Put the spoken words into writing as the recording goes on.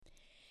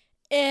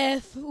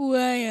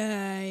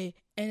FYI,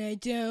 and I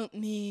don't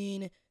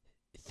mean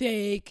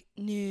fake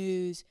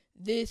news,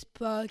 this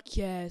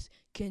podcast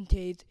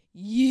contains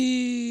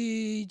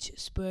huge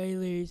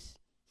spoilers.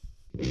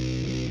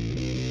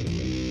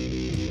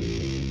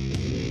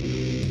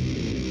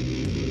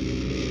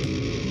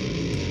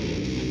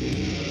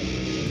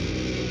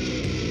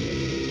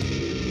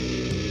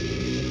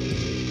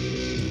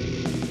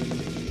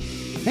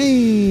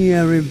 Hey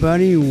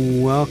everybody,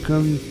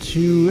 welcome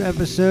to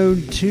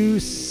episode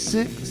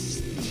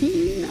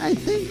 216, I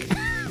think.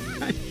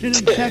 I should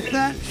have checked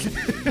that.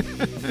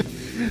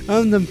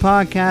 Of the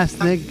podcast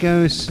that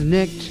goes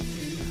snicked.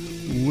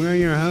 We're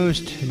your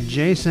host,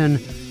 Jason,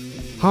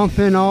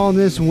 humping all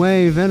this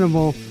way,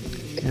 Venable,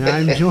 and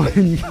I'm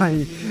joined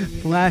by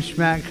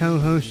flashback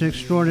co-host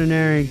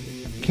extraordinary,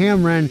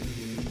 Cameron,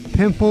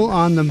 pimple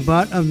on the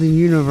butt of the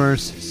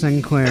universe,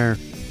 Sinclair.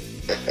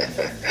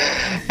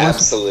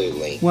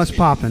 Absolutely. What's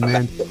poppin',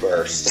 man? The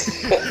burst.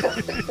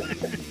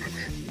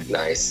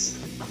 Nice.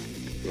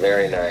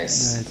 Very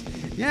nice.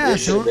 Yeah, you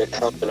should have been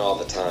pumping all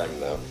the time,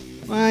 though.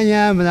 Well,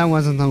 yeah, but that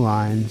wasn't the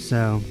line,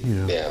 so, you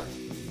know. Yeah.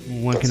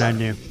 What can I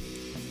do?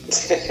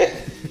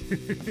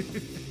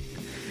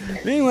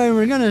 Anyway,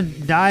 we're going to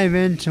dive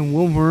into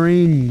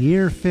Wolverine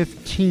Year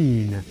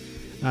 15.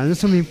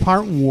 This will be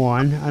part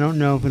 1. I don't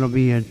know if it'll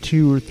be a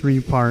 2 or 3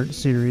 part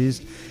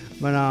series,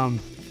 but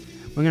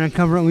we're going to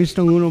cover at least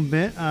a little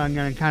bit. I'm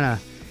going to kind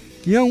of,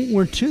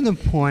 we're to the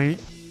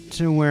point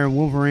to where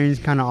Wolverine's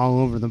kind of all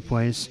over the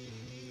place.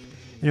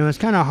 And it was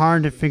kind of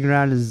hard to figure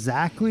out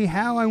exactly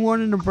how I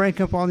wanted to break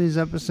up all these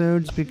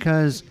episodes,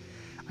 because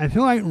I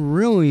feel like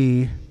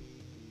really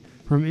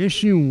from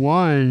issue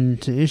 1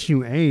 to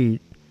issue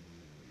 8,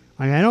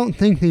 like I don't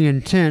think the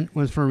intent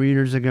was for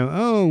readers to go,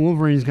 oh,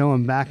 Wolverine's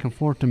going back and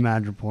forth to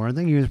Madripoor. I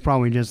think he was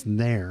probably just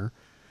there.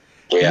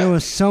 Yeah. There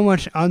was so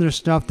much other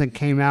stuff that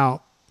came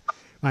out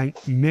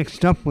like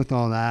mixed up with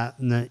all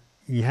that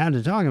you had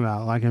to talk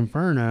about, like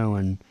Inferno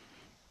and,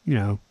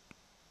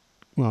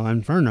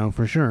 Inferno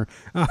for sure.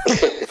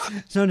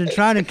 So to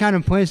try to kind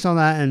of place all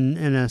that in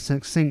a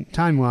succinct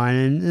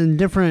timeline and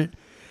different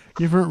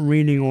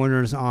reading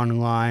orders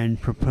online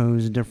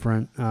propose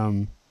different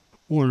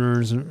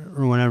orders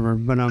or whatever.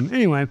 But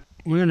anyway,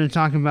 we're going to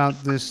talk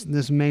about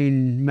this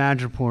main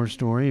Madripoor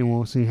story, and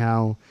we'll see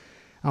how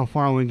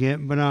far we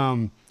get. But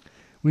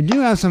we do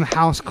have some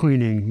house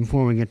cleaning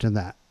before we get to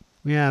that.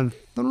 We have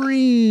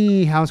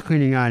 3 house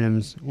cleaning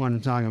items I want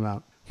to talk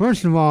about.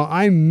 First of all,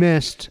 I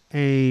missed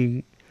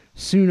a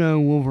pseudo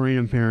Wolverine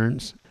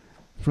appearance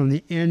from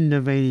the end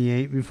of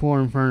 88 before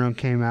Inferno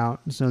came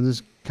out. So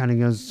this kind of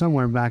goes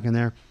somewhere back in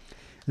there.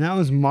 And that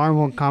was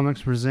Marvel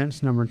Comics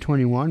Presents number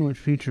 21, which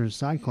features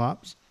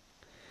Cyclops.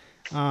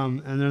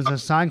 And there's a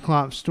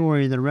Cyclops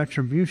story, The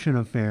Retribution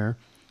Affair.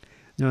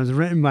 That was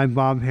written by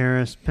Bob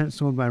Harris,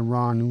 penciled by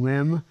Ron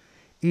Lim,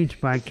 each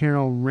by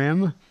Carol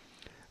Rim.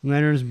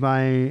 Letters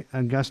by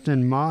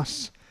Augustine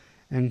Moss,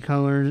 and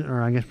colors,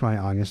 or I guess probably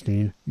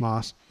Augustine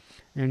Moss,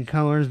 and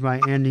colors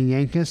by Andy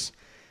Yankus.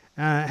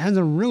 It has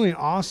a really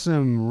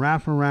awesome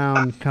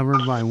wraparound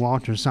covered by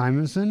Walter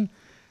Simonson.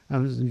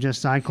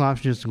 Just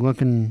Cyclops just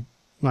looking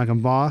like a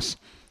boss.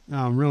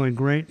 Really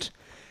great.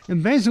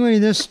 And basically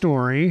this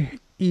story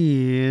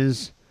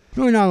is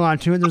really not a lot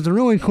to it. There's a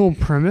really cool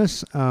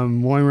premise.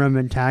 Moira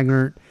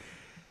McTaggart.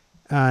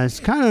 It's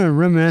kind of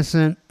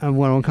reminiscent of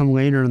what will come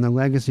later in the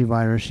Legacy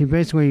virus. She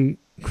basically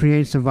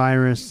creates a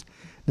virus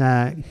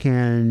that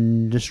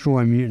can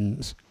destroy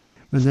mutants.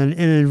 But then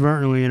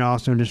inadvertently it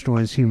also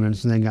destroys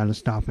humans, so they got to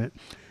stop it.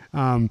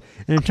 And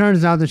it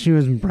turns out that she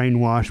was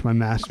brainwashed by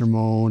Master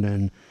Mold,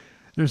 and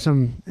there's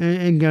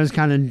it goes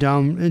kind of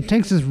dumb. It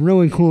takes this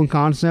really cool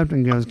concept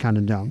and goes kind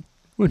of dumb,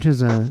 which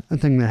is a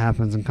thing that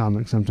happens in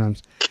comics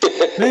sometimes.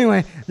 But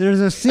anyway, there's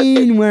a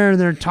scene where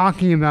they're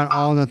talking about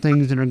all the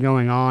things that are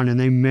going on, and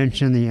they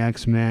mention the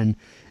X-Men.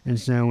 And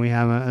so we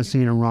have a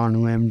scene of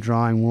Ron Lim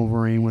drawing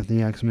Wolverine with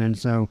the X-Men.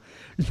 So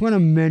just want to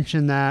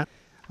mention that.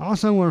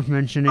 Also worth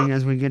mentioning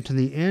as we get to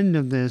the end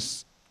of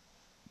this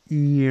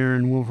year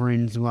in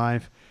Wolverine's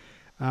life,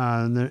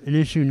 in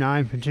issue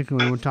 9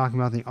 particularly, we'll talk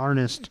about the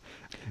artist.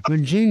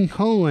 But Gene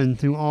Colan,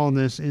 through all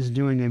this, is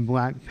doing a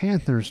Black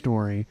Panther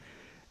story.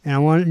 And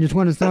I just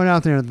want to throw it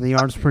out there that the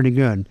art's pretty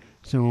good.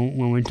 So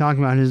when we talk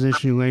about his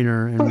issue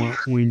later and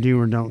what we do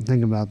or don't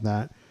think about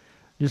that,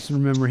 just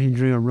remember he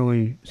drew a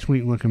really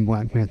sweet-looking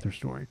Black Panther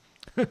story.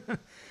 But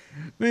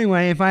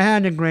anyway, if I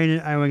had to grade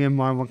it, I would give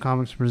Marvel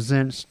Comics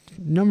Presents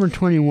number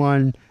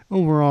 21,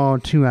 overall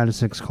 2 out of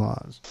 6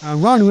 claws.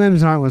 Ron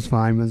Lim's art was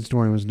fine, but the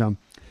story was dumb.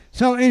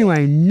 So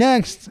anyway,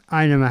 next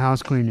item of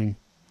house cleaning.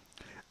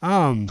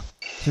 So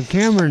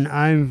Cameron,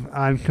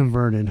 I've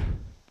converted.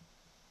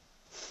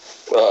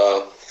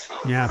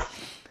 Yeah.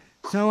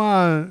 So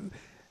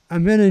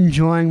I've been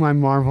enjoying my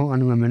Marvel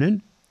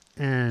Unlimited,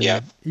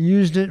 and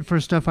used it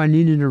for stuff I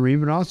needed to read,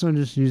 but also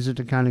just used it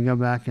to kind of go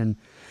back and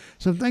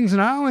some things that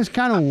I always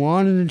kind of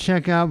wanted to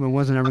check out, but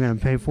wasn't ever going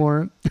to pay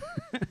for it.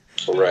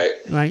 Right.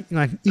 Like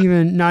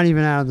even not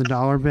even out of the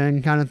dollar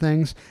bin kind of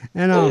things.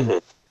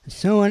 And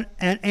so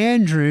at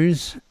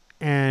Andrews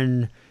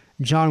and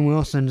John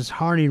Wilson's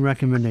hearty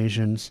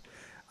recommendations,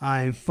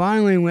 I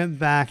finally went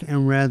back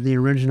and read the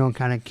original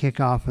kind of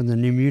kickoff of the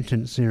New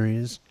Mutant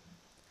series.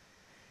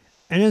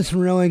 And it's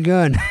really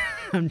good.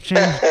 I'm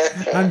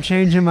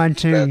changing my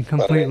tune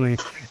completely.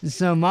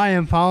 So my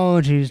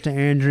apologies to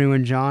Andrew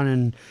and John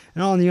and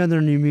all the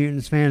other New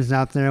Mutants fans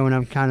out there when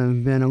I've kind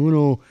of been a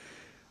little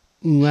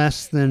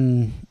less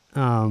than,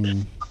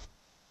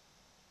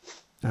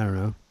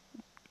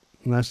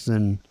 less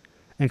than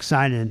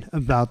excited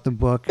about the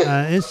book.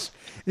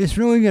 It's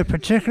really good,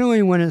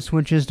 particularly when it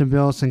switches to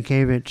Bill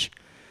Sienkiewicz.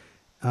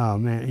 Oh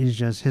man,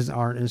 his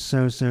art is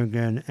so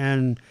good.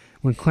 And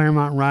with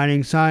Claremont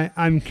writing, so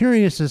I'm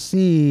curious to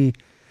see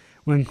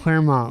when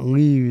Claremont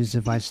leaves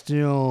if I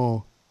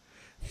still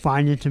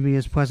find it to be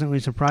as pleasantly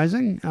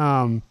surprising.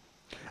 I've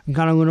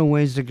got a little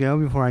ways to go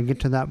before I get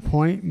to that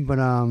point, but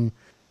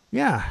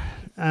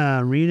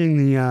reading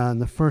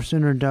the first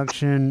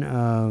introduction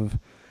of,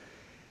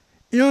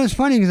 it's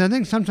funny because I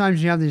think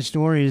sometimes you have these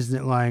stories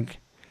that like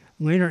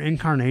later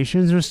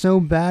incarnations are so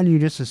bad you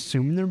just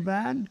assume they're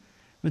bad,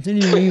 but then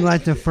you read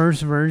like the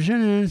first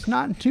version and it's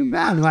not too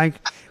bad. Like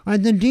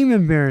the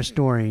Demon Bear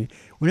story.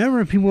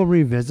 Whenever people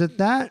revisit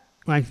that,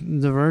 like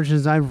the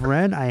versions I've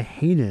read, I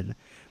hated.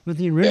 But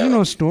the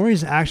original story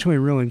is actually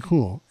really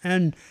cool.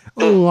 And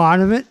a lot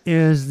of it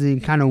is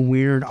the kind of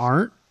weird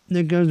art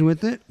that goes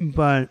with it.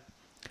 But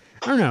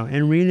I don't know.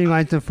 And reading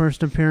like the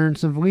first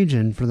appearance of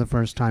Legion for the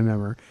first time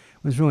ever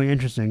was really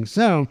interesting.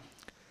 So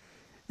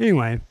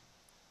anyway,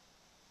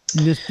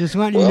 just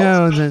letting you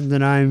know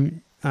that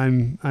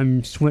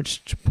I'm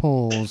switched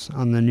poles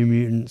on the New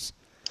Mutants.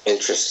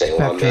 Interesting.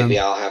 Spectrum. Well, maybe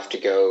I'll have to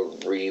go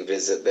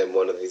revisit them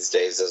one of these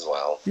days as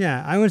well.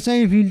 Yeah, I would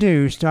say if you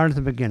do, start at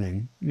the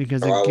beginning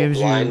because it gives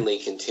you. I will blindly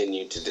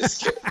continue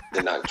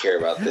to not care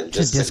about them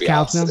just to be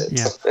discount them.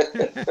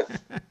 obstinate.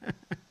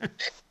 Yeah.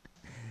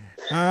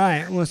 All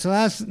right. Well, so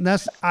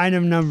that's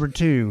item number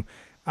 2.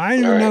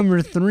 Item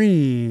number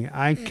 3.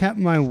 I kept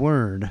my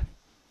word.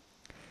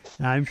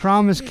 I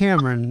promised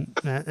Cameron,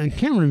 and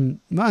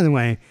Cameron, by the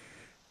way,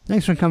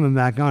 thanks for coming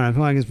back on. I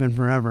feel like it's been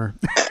forever.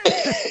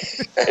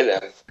 I know.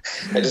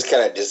 I just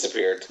kind of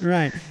disappeared.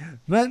 Right.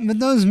 But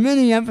those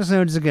many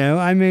episodes ago,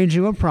 I made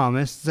you a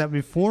promise that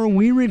before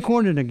we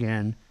recorded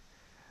again,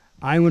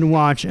 I would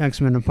watch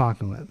X-Men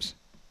Apocalypse.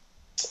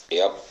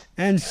 Yep.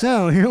 And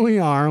so here we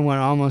are,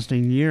 almost a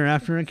year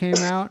after it came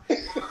out?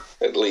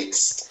 At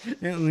least.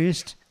 At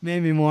least,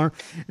 maybe more.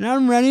 And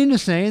I'm ready to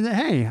say that,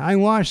 hey, I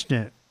watched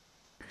it.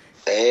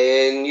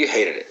 And you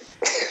hated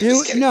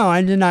it. No,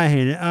 I did not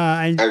hate it.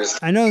 I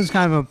know it's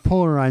kind of a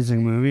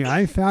polarizing movie.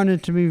 I found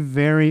it to be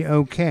very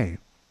okay.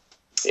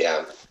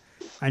 Yeah.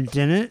 I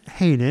didn't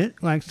hate it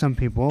like some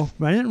people,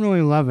 but I didn't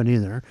really love it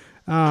either.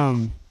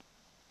 Yeah.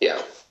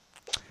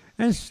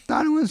 I just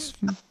thought it was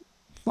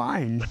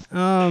fine.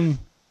 Not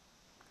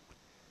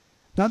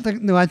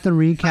the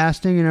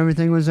recasting and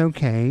everything was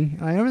okay.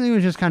 Everything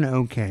was just kind of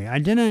okay. I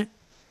didn't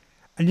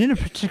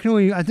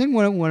particularly. I think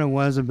what it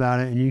was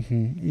about it, and you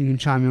can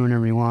chime in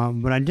whenever you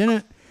want, but I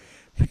didn't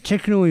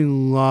particularly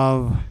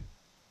love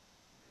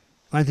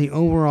like the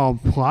overall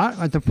plot.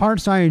 Like the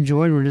parts I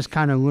enjoyed were just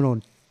kind of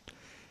little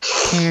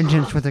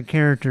tangents with the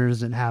characters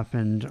that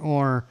happened,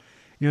 or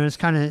it's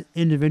kind of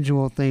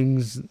individual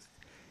things.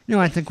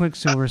 Like the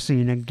Quicksilver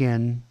scene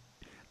again.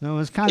 It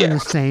was kind of the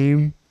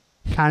same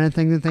kind of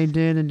thing that they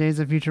did in Days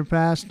of Future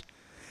Past.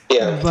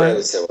 Yeah,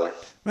 fairly similar.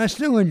 But I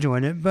still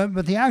enjoyed it.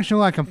 But the actual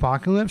like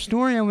Apocalypse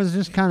story, I was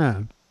just kind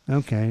of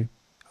okay,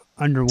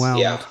 underwhelmed.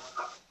 Yeah.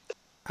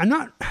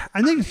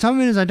 I think some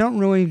of it is I don't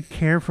really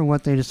care for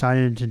what they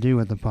decided to do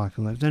with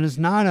Apocalypse, and it's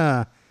not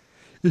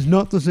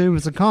the same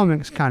as the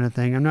comics kind of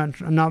thing. I'm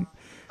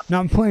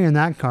not playing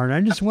that card.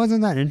 I just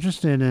wasn't that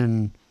interested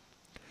in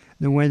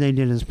the way they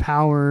did his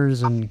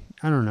powers, and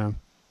I don't know.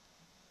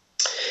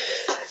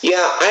 Yeah,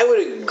 I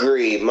would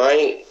agree.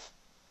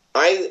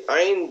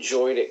 I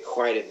enjoyed it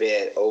quite a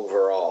bit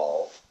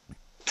overall,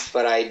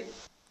 but I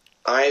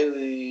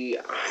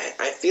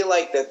feel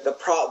like that the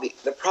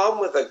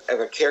problem with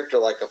a character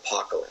like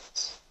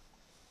Apocalypse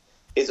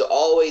is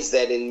always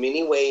that in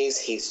many ways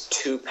he's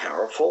too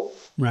powerful.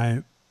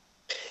 Right.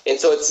 And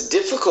so it's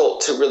difficult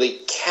to really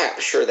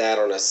capture that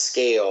on a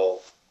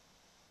scale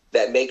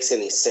that makes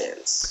any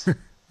sense.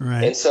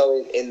 Right. And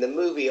so in the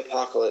movie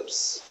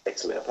Apocalypse,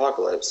 X-Men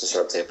Apocalypse, I'm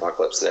starting to say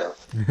Apocalypse now.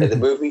 In the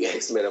movie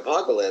X-Men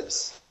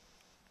Apocalypse,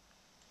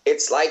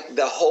 it's like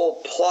the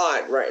whole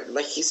plot, right?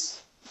 Like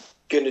he's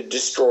going to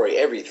destroy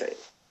everything.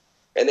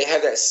 And they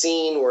have that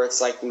scene where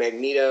it's like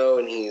Magneto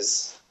and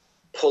he's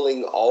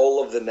pulling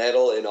all of the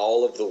metal in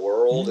all of the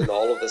world and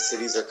all of the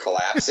cities are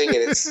collapsing. And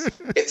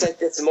it's like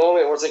this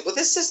moment where it's like, well,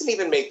 this doesn't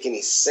even make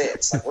any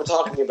sense. Like we're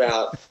talking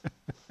about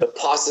the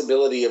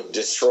possibility of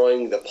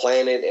destroying the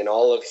planet and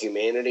all of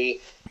humanity.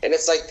 And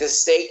it's like the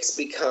stakes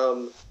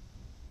become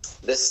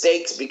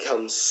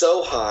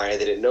so high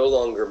that it no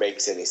longer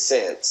makes any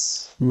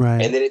sense.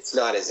 Right. And then it's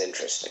not as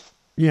interesting.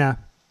 Yeah.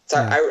 So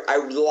yeah. I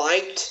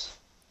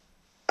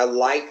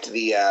liked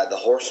the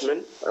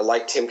Horseman. I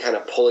liked him kind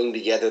of pulling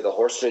together the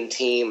Horseman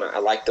team. I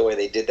liked the way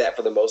they did that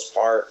for the most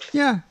part.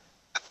 Yeah.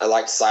 I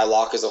liked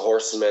Psylocke as a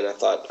horseman. I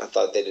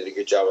thought they did a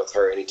good job with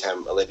her.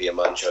 Anytime Olivia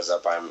Munn shows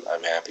up,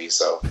 I'm happy.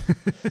 So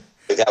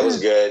that was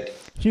good.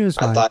 She was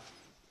fine. I thought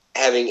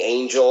having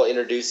Angel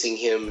introducing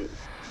him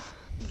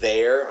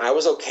there, I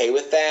was okay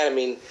with that. I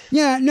mean,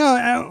 yeah,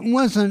 no, it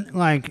wasn't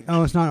like,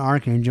 oh, it's not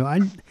Archangel.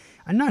 I'm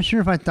not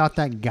sure if I thought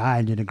that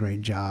guy did a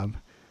great job.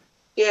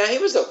 Yeah, he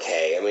was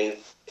okay. I mean,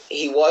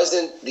 he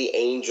wasn't the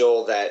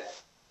Angel that.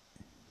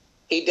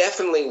 He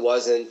definitely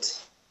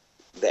wasn't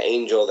the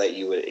Angel that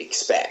you would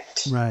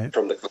expect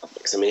from the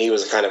comics. I mean, he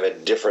was kind of a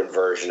different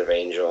version of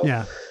Angel.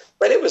 Yeah.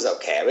 But it was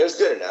okay. I mean, it was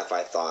good enough,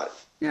 I thought.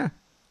 Yeah.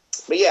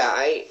 But yeah,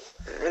 I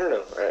don't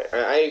know.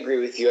 I agree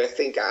with you. I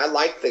think I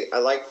like the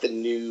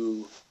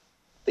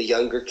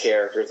younger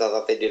characters. I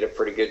thought they did a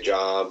pretty good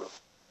job.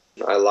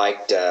 I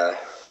liked. I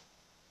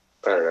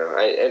don't know.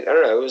 I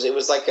don't know. It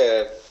was like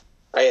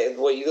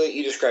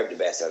you described it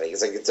best. I think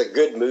it's like it's a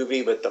good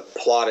movie, but the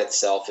plot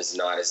itself is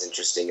not as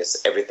interesting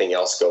as everything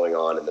else going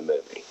on in the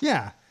movie.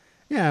 Yeah,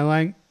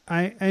 like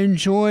I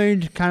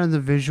enjoyed kind of the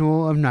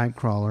visual of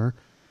Nightcrawler.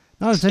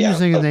 That was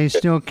interesting. They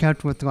still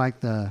kept with like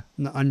the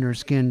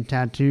underskin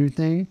tattoo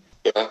thing.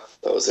 Yeah,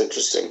 that was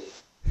interesting.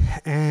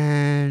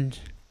 And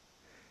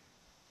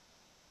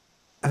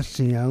let's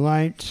see, I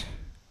liked.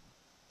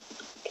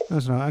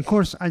 Of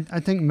course, I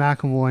think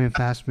McAvoy and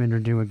Fassbender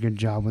do a good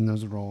job in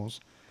those roles.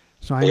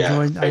 So I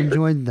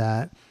enjoyed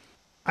that.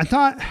 I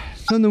thought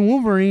so. The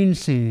Wolverine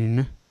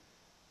scene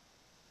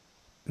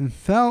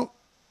felt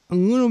a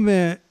little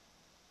bit.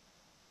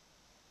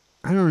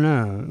 I don't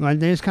know. Like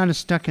they just kind of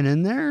stuck it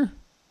in there.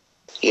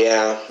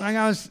 Yeah. Like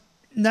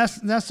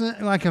that's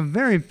like a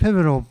very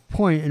pivotal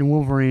point in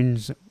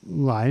Wolverine's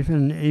life,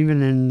 and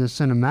even in the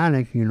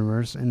cinematic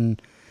universe,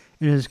 and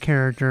in his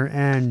character,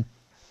 and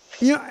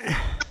I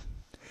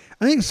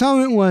think some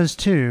of it was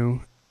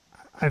too.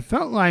 I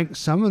felt like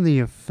some of the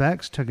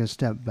effects took a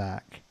step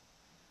back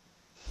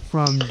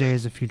from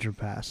Days of Future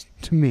Past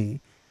to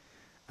me.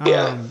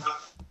 Yeah.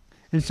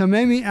 And so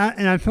maybe,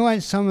 I feel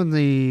like some of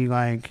the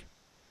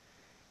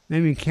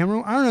maybe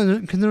camera. I don't know,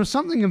 because there was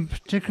something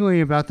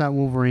particularly about that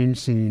Wolverine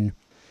scene.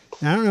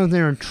 And I don't know if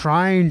they were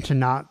trying to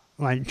not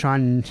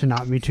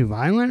be too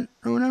violent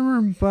or whatever,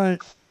 but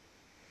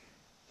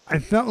I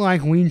felt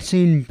like we'd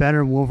seen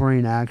better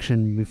Wolverine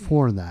action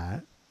before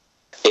that.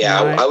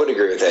 Yeah, right? I would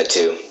agree with that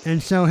too.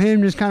 And so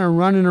him just kind of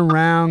running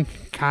around,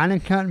 kind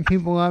of cutting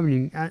people up.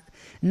 And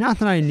not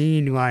that I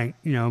need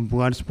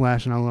blood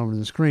splashing all over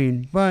the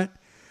screen, but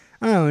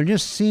I don't know. It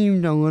just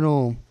seemed a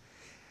little.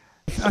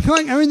 I feel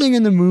like everything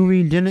in the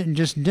movie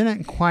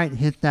didn't quite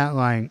hit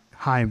that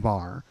high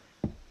bar.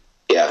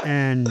 Yeah.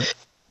 And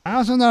I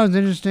also thought it was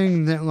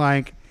interesting that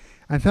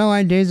I felt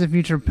like Days of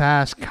Future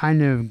Past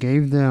kind of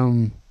gave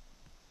them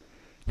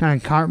kind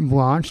of carte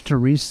blanche to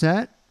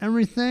reset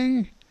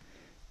everything.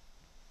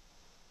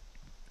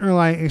 Or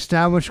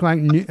establish a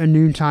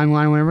new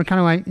timeline or whatever,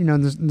 kind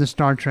of the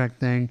Star Trek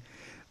thing.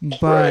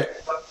 But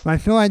I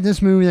feel like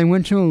this movie, they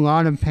went to a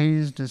lot of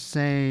pains to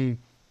say,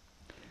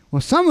 well,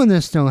 some of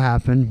this still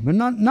happened, but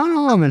not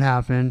all of it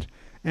happened.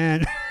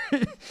 And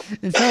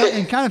and so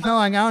it kind of felt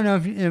like, I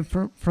don't know if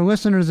for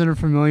listeners that are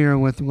familiar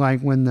with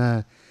when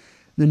the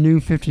new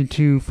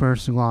 52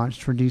 first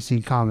launched for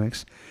DC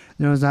Comics,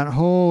 there was that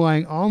whole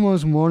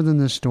almost more than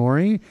the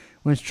story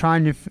was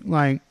trying to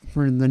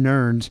for the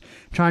nerds,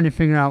 trying to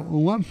figure out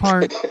what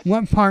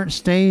part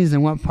stays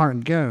and what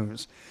part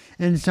goes.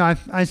 And so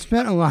I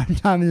spent a lot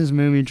of time in this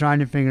movie trying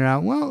to figure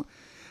out, well,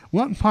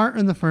 what part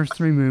of the first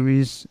three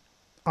movies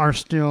are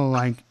still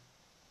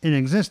in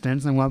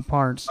existence and what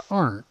parts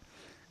aren't.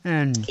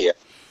 And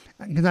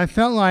because I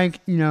felt I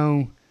don't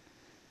know,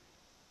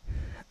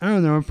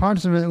 there were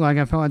parts of it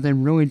I felt like they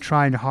really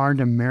tried hard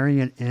to marry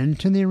it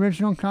into the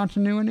original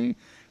continuity,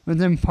 but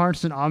then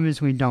parts that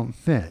obviously don't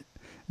fit.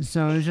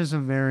 So it's just a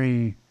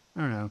very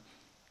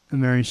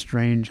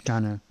strange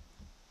kind of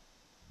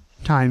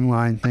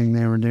timeline thing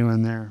they were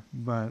doing there.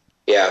 But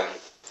yeah,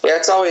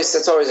 that's always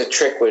a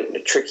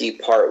tricky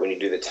part when you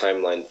do the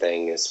timeline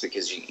thing, is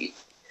because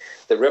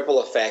the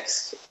ripple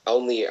effects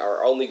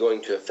are only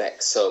going to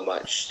affect so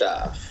much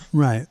stuff,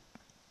 right?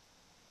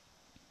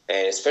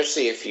 And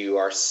especially if you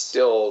are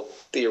still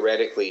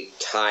theoretically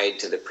tied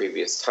to the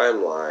previous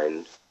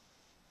timeline.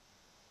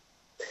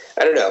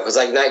 I don't know, because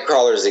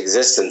Nightcrawler's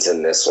existence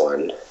in this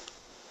one,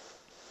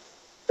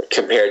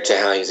 compared to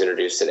how he's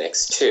introduced in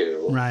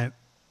X2. Right.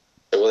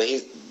 Well,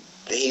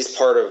 he's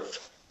part of,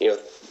 the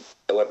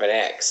Weapon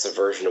X, a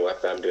version of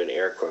Weapon, I'm doing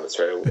air quotes,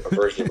 right? A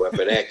version of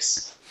Weapon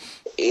X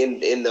in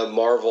the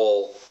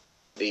Marvel,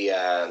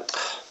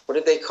 what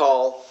did they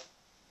call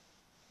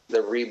the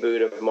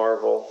reboot of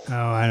Marvel?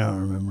 Oh, I don't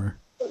remember.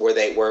 Where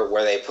they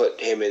put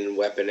him in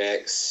Weapon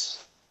X.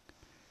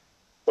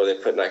 Where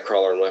they put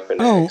Nightcrawler in Weapon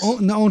X. Oh,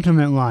 the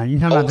Ultimate line. You're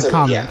talking about the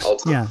comics.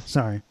 Yeah,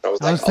 sorry. I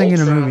was thinking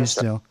of movies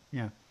still.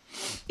 Yeah.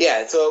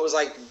 Yeah, so it was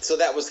so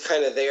that was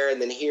kind of there,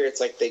 and then here it's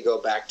they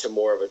go back to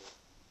more of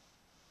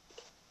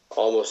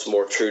almost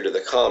more true to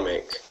the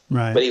comic.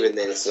 Right. But even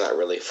then it's not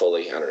really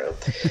fully, I don't know.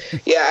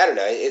 Yeah, I don't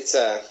know. It's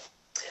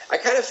I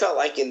kind of felt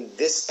like in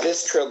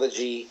this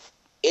trilogy,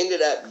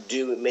 ended up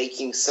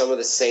making some of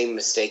the same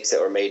mistakes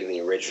that were made in the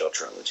original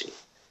trilogy.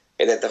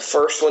 And that the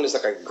first one is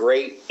like a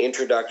great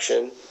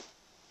introduction.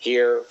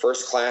 Here,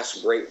 First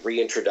Class, great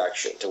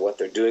reintroduction to what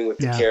they're doing with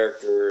the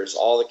characters.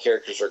 All the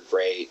characters are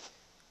great.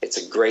 It's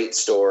a great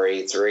story.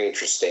 It's very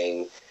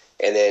interesting.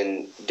 And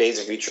then Days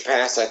of Future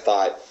Past, I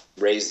thought,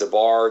 raised the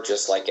bar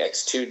just like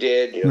X2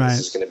 did. You know, This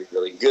is going to be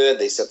really good.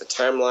 They set the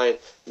timeline.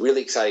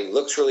 Really exciting.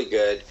 Looks really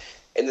good.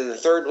 And then the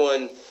third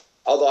one,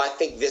 although I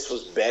think this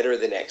was better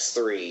than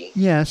X3.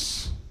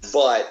 Yes.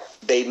 But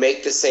they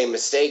make the same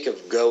mistake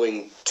of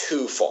going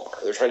too far.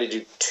 They're trying to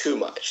do too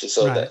much. And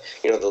so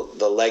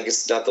the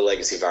legacy, not the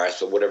legacy virus,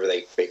 but whatever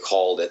they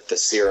called it, the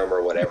serum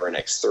or whatever in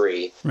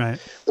X3. Right.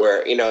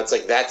 Where, it's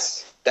like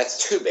that's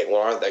too big.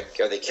 Well, are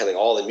they killing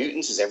all the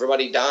mutants? Is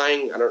everybody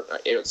dying?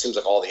 It seems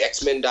like all the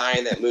X-Men die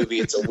in that movie.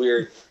 It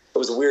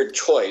was a weird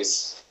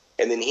choice.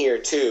 And then here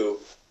too,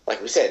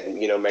 like we said,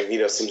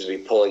 Magneto seems to be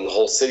pulling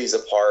whole cities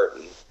apart,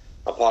 and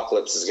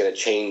Apocalypse is going to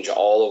change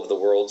all of the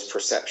world's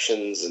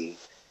perceptions, and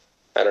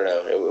I don't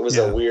know. It was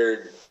a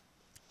weird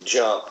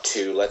jump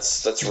to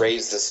let's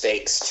raise the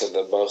stakes to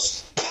the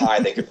most high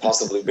they could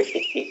possibly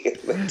be.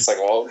 It's like,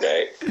 well,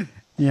 okay.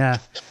 Yeah.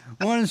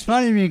 Well, it's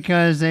funny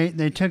because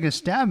they took a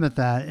stab at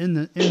that in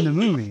the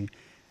movie.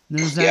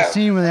 There's that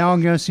scene where they all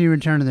go see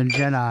Return of the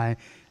Jedi,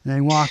 and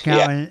they walk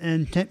out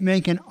and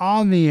make an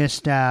obvious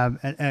stab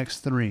at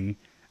X3.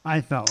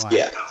 I felt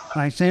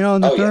like saying, "Oh,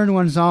 the third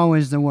one's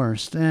always the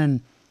worst."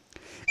 And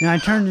I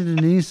turned to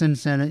Denise and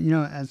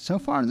said, so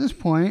far at this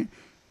point,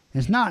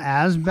 it's not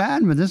as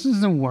bad, but this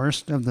is the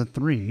worst of the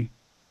three.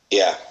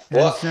 Yeah.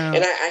 Well,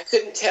 and I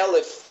couldn't tell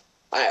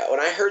when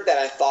I heard that,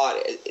 I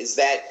thought, is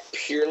that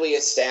purely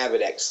a stab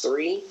at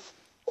X3?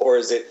 Or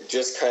is it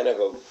just kind of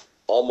a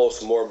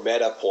almost more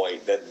meta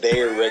point that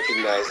they're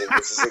recognizing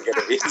this isn't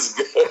going to be as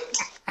good?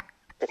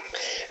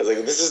 It's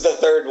like, this is the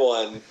third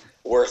one.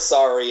 We're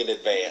sorry in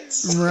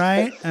advance.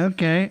 Right.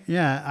 Okay.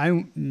 Yeah. I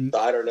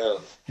don't know.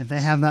 If they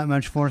have that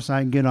much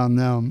foresight, good on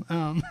them.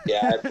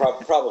 Yeah,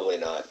 probably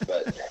not.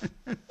 But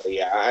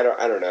yeah, I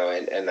don't know. I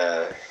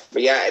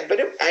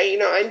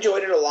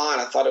enjoyed it a lot.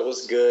 I thought it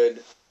was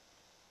good.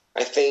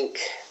 I think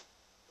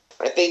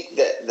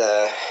that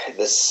the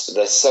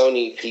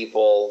Sony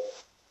people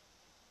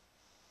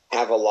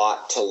have a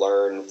lot to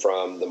learn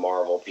from the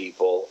Marvel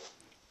people.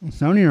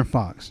 Sony or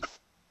Fox?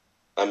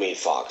 I mean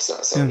Fox,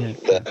 not Sony.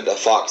 Okay. The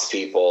Fox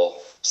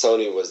people.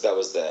 Sony was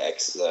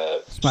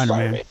the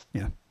Spider-Man.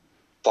 Yeah.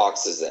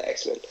 Fox is the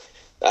X-Men.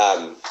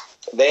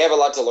 They have a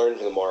lot to learn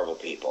from the Marvel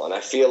people, and I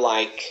feel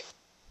like,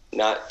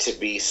 not to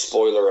be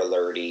spoiler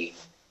alerty,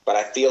 but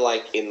I feel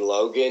like in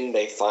Logan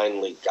they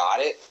finally got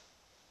it.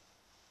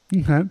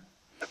 Okay.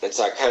 And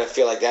so I kind of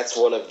feel like that's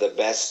one of the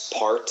best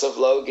parts of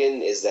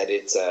Logan, is that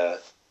it's a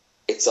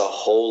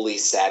wholly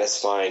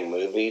satisfying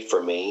movie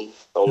for me.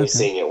 Only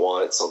seeing it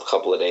once a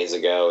couple of days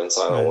ago, and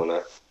so I don't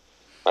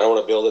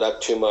want to build it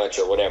up too much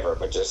or whatever.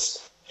 But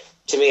just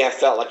to me, I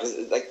felt like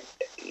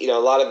a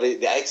lot of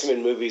the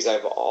X-Men movies,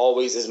 I've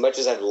always, as much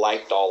as I've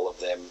liked all of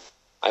them,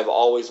 I've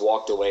always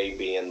walked away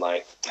being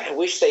like, I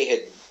wish they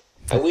had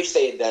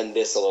done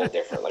this a little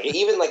different. Like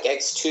even like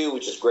X2,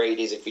 which is great,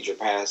 Days of Future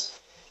Past,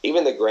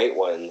 even the great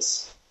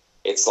ones,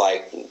 it's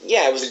like,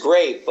 yeah, it was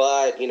great,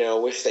 but I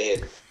wish they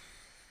had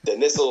done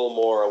this a little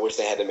more. I wish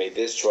they had made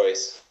this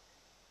choice.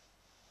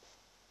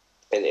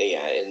 And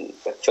and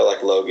I feel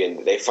like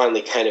Logan, they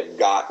finally kind of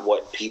got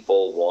what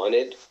people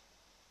wanted.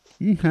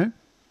 Okay.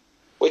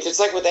 Which it's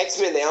like with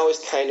X-Men, they always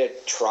kind of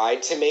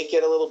tried to make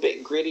it a little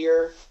bit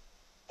grittier.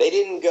 They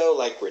didn't go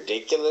like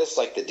ridiculous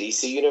like the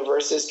DC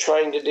universe is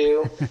trying to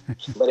do,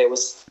 but it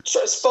was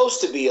supposed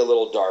to be a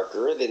little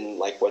darker than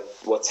like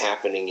what's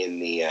happening in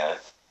the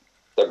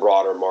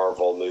broader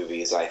Marvel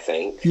movies, I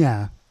think.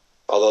 Yeah.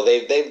 Although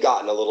they've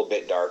gotten a little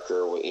bit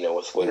darker,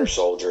 with Winter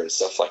Soldier and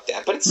stuff like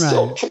that, but it's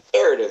still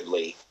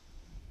comparatively,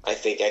 I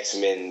think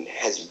X-Men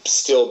has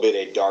still been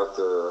the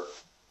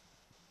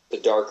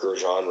darker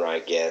genre, I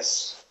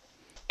guess.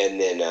 And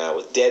then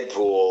with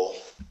Deadpool,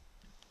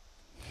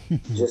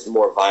 just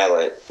more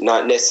violent,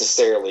 not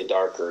necessarily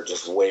darker,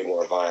 just way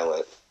more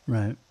violent.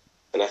 Right.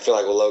 And I feel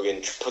like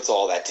Logan puts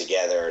all that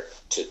together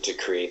to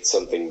create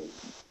something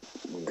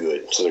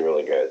good, something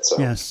really good. So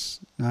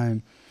yes,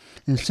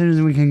 as soon as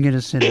we can get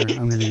a sitter,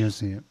 I'm going to go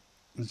see it.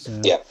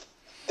 So, yeah,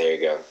 there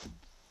you go.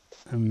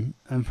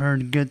 I've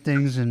heard good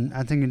things, and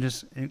I think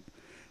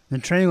the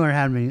trailer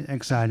had me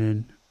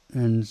excited,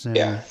 and so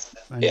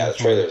the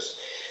trailers.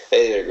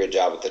 They did a good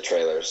job with the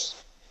trailers.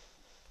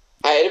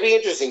 It'll be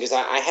interesting because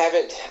I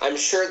haven't. I'm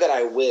sure that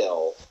I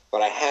will,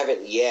 but I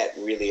haven't yet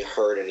really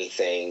heard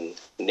anything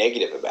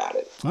negative about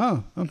it.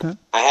 Oh, okay.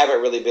 I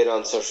haven't really been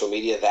on social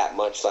media that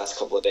much last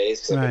couple of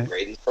days because I've been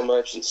grading so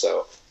much, and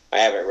so I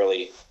haven't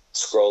really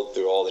scrolled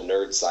through all the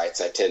nerd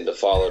sites I tend to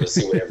follow to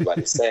see what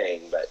everybody's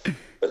saying.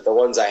 But the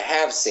ones I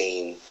have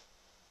seen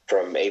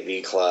from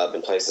AV Club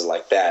and places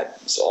like that,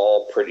 it's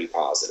all pretty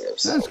positive.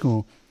 So, that's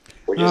cool.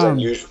 Which is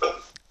unusual.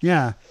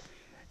 Yeah.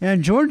 Yeah,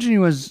 Georgie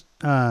was,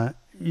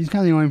 he's kind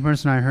of the only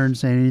person I heard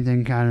say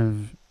anything kind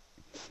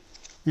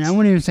of Yeah, I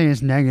wouldn't even say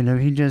it's negative.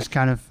 He just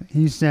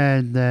he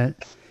said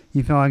that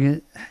he felt like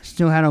it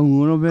still had a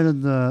little bit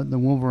of the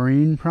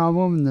Wolverine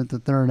problem, and that the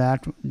third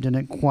act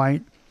didn't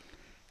quite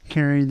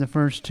carry the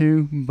first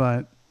two,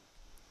 but,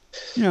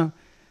 well,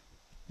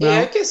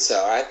 yeah, I guess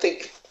so. I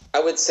think I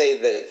would say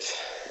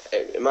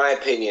that, in my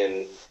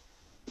opinion,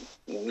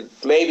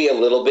 maybe a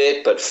little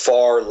bit, but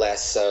far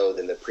less so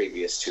than the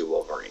previous two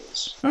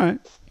Wolverines. All right.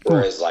 Cool.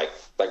 Whereas, like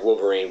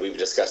Wolverine, we've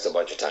discussed a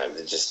bunch of times.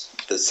 It's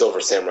just the Silver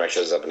Samurai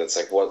shows up, and it's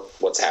like,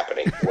 what's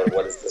happening?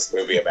 What is this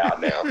movie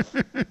about now?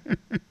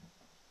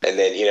 And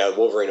then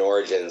Wolverine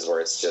Origins,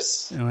 where it's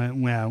just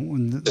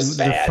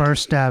the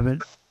first stab at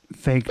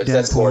fake but Deadpool.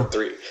 That's more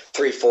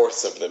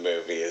three-fourths of the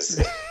movie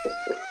is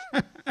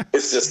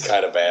it's just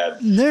kind of bad.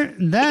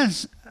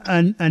 That's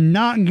a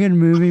not good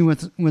movie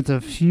with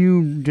a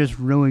few just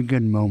really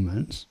good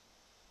moments.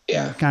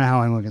 Yeah, that's kind of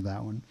how I look at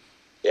that one.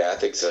 Yeah, I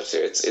think so too.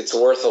 It's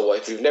worth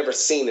if you've never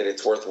seen it,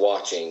 it's worth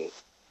watching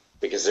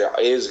because there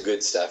is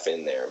good stuff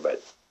in there.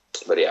 But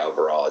yeah,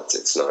 overall,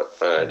 it's not.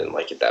 I didn't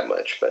like it that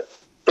much, but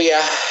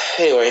yeah.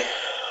 Anyway,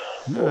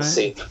 we'll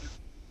see.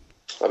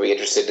 I'll be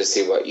interested to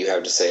see what you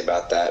have to say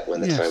about that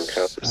when the time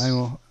comes. I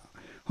will.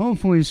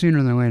 Hopefully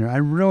sooner than later. I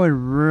really,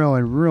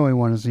 really, really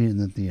want to see it in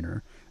the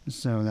theater.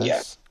 So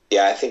that's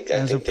I think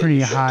that's a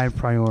pretty high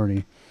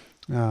priority.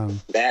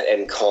 That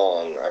and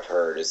Kong, I've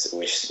heard,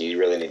 you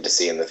really need to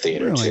see in the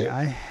theater too.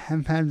 I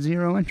have had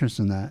zero interest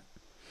in that.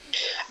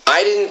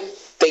 I didn't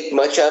think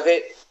much of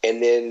it,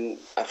 and then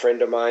a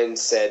friend of mine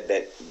said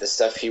that the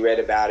stuff he read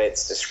about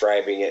it's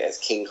describing it as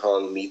King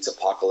Kong meets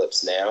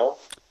Apocalypse Now.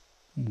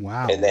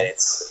 Wow! And that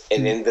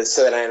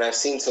and I've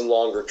seen some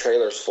longer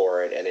trailers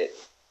for it, and it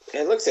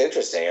looks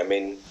interesting. I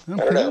mean,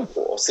 okay. I don't know.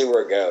 We'll see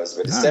where it goes,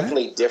 but it's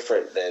definitely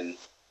different than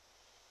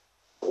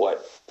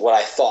what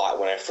I thought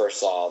when I first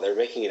saw they're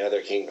making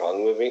another King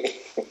Kong movie.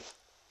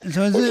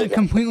 So is it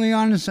completely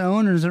on its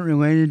own, or is it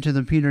related to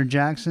the Peter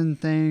Jackson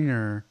thing,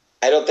 or?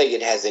 I don't think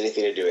it has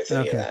anything to do with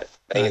any of that.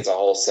 I think it's a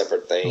whole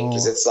separate thing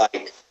because it's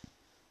like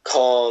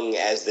Kong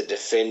as the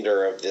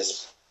defender of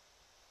this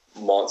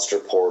monster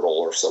portal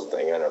or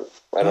something. I don't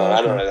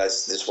know.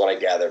 That's just what I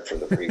gathered from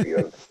the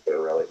preview,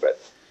 really. But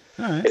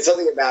it's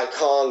something about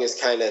Kong is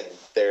kind of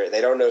they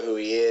don't know who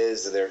he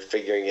is and they're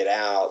figuring it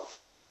out.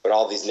 But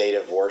all these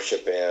native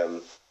worship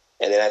him,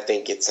 and then I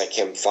think it's like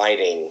him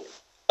fighting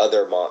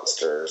other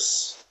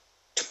monsters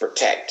to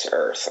protect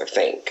Earth. I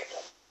think.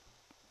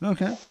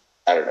 Okay.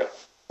 I don't know.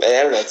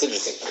 It's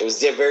interesting. It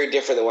was very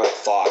different than what I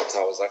thought.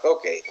 So I was like,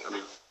 okay,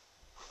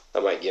 I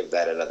might give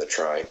that another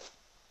try.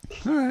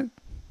 All right.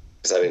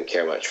 Because I didn't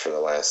care much for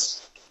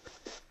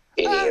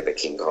any of the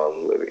King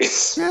Kong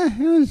movies. Yeah,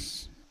 it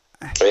was.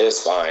 It was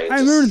fine. I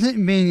remember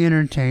being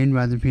entertained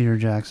by the Peter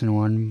Jackson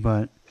one,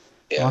 but.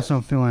 Yeah.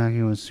 Also feeling like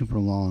it was super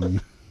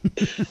long.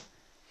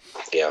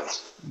 Yeah.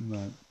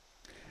 But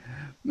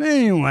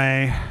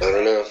anyway. I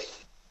don't know.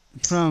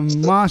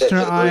 From Monster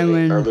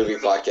Island. Our movie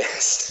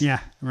podcast. Yeah,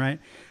 right.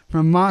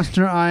 From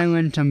Monster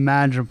Island to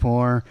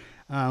Madripoor.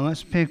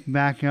 Let's pick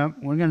back up.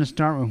 We're going to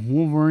start with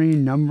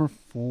Wolverine number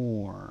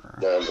 4.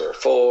 Number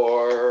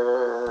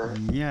 4.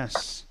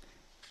 Yes.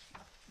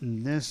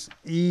 This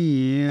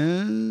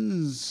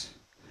is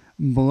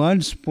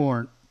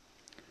Bloodsport.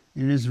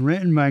 It is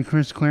written by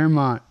Chris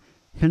Claremont.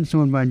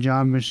 Penciled by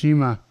John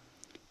Buscema.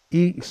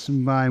 Inks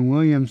by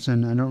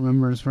Williamson. I don't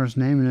remember his first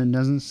name, and it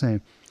doesn't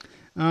say.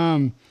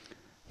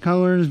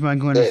 Colors by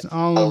Glynis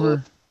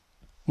Oliver.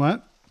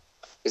 What?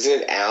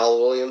 Isn't it Al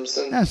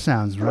Williamson? That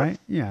sounds right.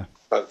 Yeah.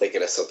 I'm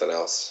thinking of something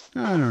else.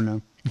 I don't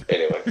know.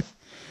 Anyway.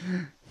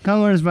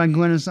 Colors by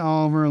Glynis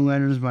Oliver.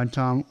 Letters by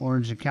Tom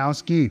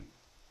Orzechowski.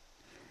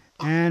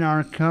 And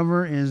our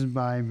cover is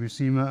by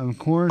Buscema, of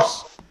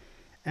course.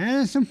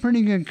 And it's a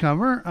pretty good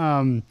cover.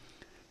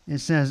 It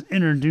says,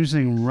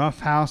 introducing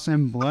Roughhouse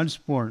and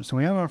Bloodsport. So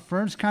we have our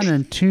first kind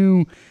of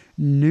 2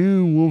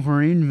 new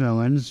Wolverine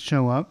villains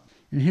show up.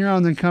 And here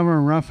on the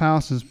cover,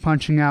 Roughhouse is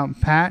punching out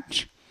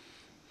Patch.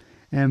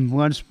 And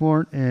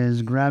Bloodsport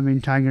is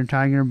grabbing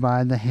Tiger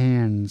by the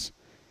hands.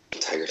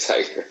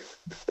 Tiger.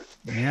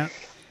 Yep.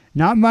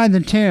 Not by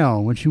the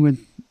tail, which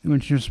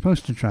you're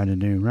supposed to try to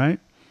do, right?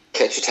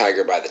 Catch a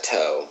tiger by the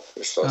toe.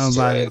 You're supposed to.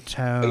 By the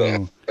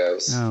toe.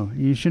 Oh,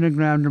 you should have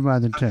grabbed her by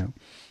the toe.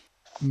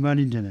 But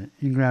he didn't.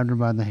 He grabbed her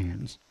by the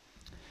hands.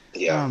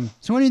 Yeah.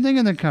 So what do you think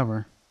of the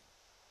cover?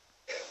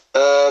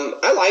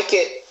 I like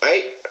it.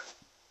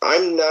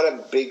 I'm not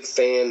a big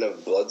fan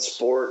of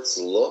Bloodsport's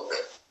look.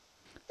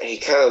 He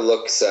kind of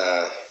looks,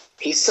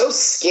 he's so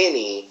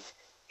skinny,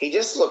 he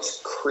just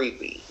looks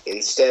creepy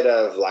instead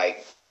of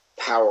like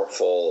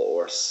powerful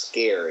or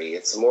scary.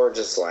 It's more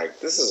just like,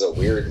 this is a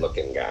weird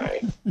looking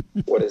guy.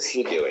 What is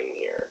he doing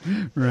here?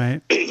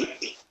 Right.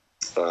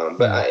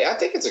 But I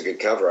think it's a good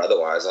cover.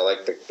 Otherwise, I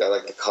like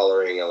the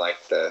coloring.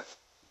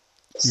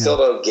 Still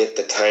don't get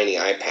the tiny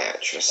eye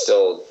patch. I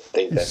still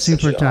think that's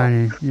super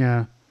tiny.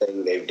 Yeah.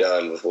 Thing they've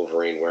done with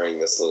Wolverine wearing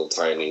this little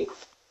tiny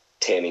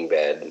tanning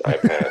bed eye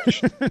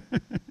patch.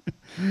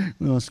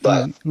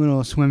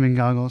 little swimming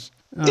goggles.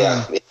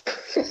 Yeah.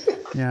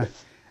 Yeah.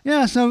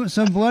 Yeah, so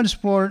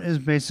Bloodsport is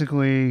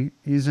basically,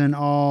 he's in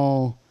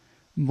all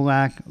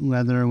black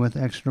leather with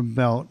extra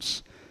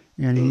belts,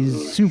 and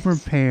he's super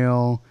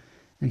pale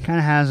and kind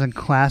of has a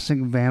classic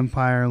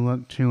vampire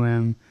look to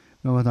him,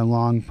 but with a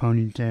long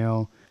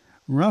ponytail.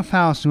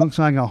 Roughhouse looks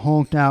like a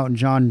hulked out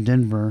John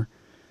Denver.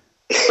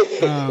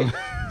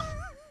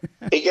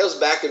 He goes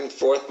back and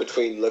forth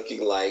between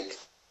looking like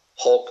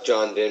Hulk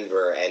John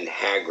Denver and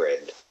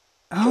Hagrid.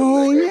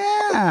 Oh,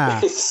 yeah.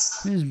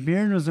 His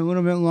beard was a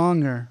little bit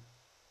longer.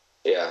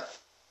 Yeah.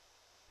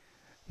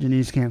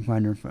 Denise can't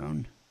find her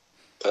phone.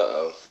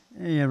 Uh-oh.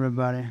 Hey,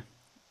 everybody.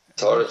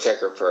 Tell her to check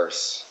her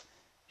purse.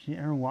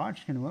 Her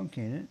watch can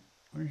locate it.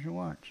 Where's your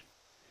watch?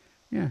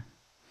 Yeah.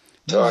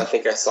 So I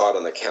think I saw it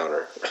on the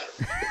counter.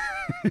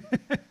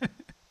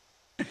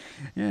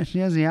 Yeah, she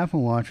has the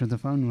Apple Watch with the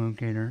phone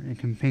locator. It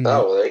can ping it.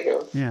 Oh, well, there you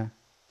go. Yeah.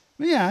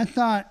 But yeah, I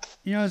thought,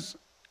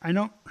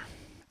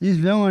 these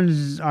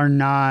villains are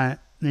not,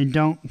 they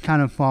don't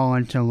kind of fall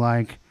into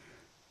like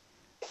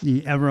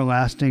the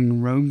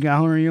everlasting rogue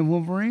gallery of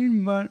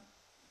Wolverine, but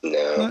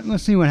no.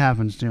 Let's see what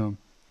happens to him.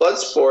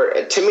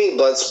 Bloodsport, to me,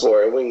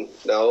 Bloodsport,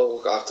 I'll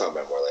talk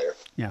about it more later.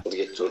 Yeah.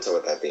 We'll talk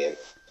about that at the end.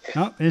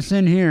 Oh, it's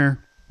in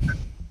here.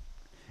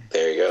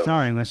 There you go.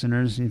 Sorry,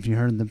 listeners, if you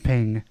heard the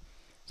ping.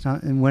 So,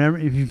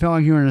 if you felt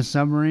like you were in a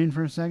submarine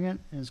for a second,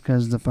 it's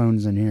because the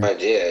phone's in here. I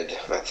did.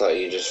 I thought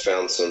you just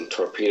found some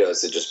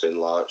torpedoes that just been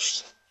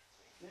launched.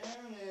 There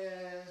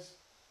it is.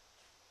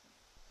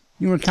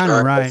 You were kind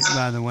of right,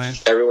 by the way.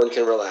 Everyone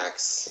can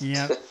relax.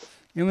 Yep.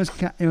 It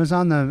was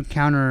on the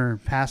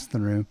counter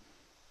pass-through.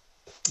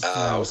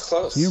 I was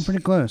close. So you were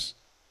pretty close.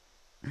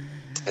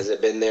 Has it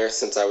been there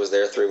since I was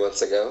there 3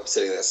 months ago,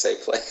 sitting in that same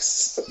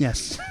place?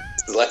 Yes.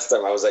 The last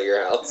time I was at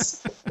your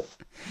house.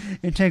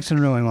 It takes a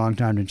really long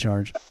time to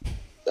charge.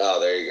 Oh,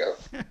 there you go.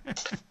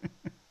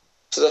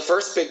 So the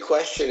first big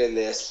question in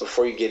this,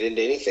 before you get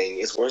into anything,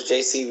 is where's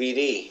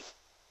JCVD?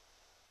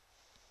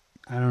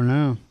 I don't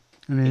know.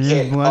 I mean, You it is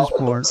can't call it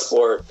Bloodsport.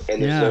 Bloodsport,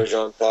 and there's no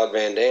Jean-Claude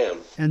Van Damme.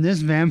 And this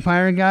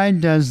vampire guy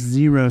does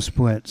 0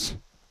 splits.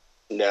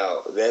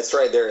 No, that's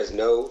right. There's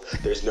no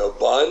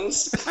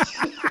buns,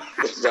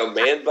 there's no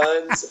man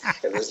buns,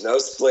 and there's no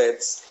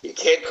splits. You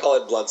can't call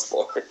it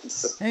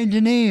Bloodsport. Hey,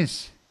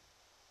 Denise.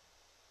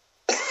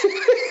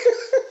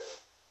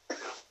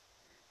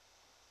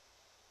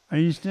 Are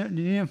you still? Did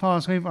you fall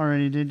asleep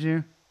already? Did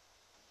you,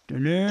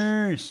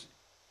 Denise?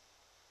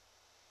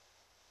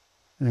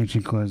 I think she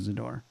closed the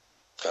door.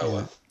 Oh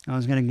well. I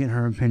was gonna get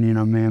her opinion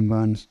on man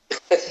buns.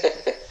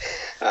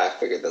 I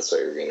figured that's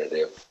what you were gonna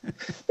do.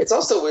 It's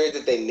also weird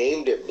that they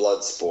named it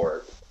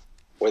Bloodsport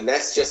when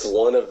that's just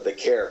one of the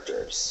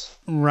characters.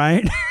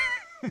 Right.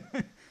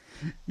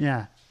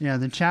 Yeah.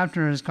 The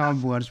chapter is called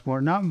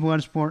Bloodsport, not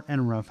Bloodsport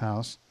and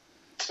Roughhouse.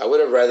 I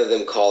would have rather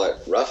them call it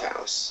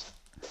Roughhouse.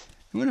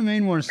 It would have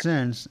made more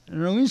sense,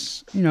 or at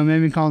least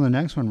maybe call the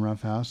next one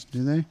Roughhouse.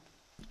 Do they?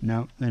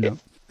 No, they don't.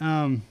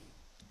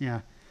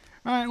 Yeah.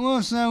 All right.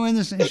 Well, so in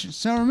this issue,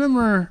 so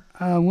remember,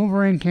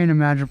 Wolverine came to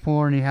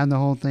Madripoor and he had the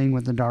whole thing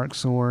with the dark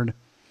sword.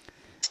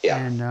 Yeah.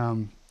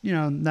 And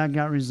that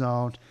got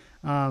resolved.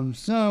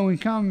 So we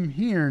come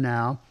here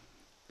now.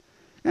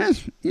 And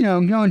it's,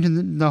 going to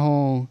the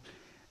whole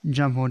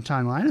jumbled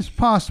timeline. It's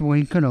possible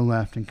he could have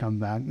left and come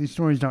back. These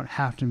stories don't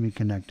have to be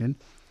connected.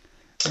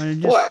 But it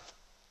just, what?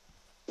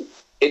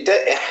 It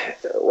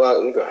does.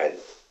 Well, go ahead.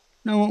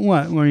 No,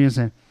 what? What are you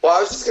saying? Well,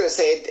 I was just going to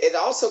say, it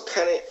also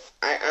kind of,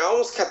 I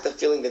almost got the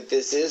feeling that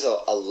this is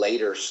a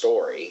later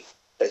story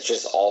that's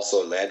just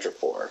also in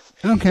Madripoor.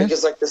 Okay.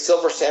 Because, the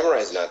Silver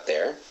Samurai's not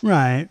there.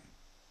 Right.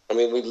 I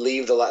mean, we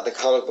leave the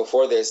comic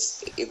before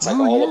this. It's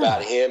all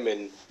about him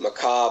and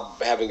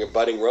Macabre having a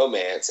budding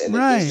romance, and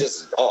then he's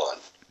just gone.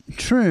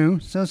 True.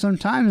 So some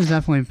time has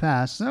definitely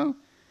passed. So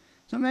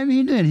maybe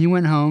he did. He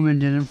went home and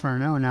did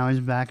Inferno, and now he's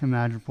back in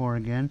Madripoor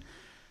again,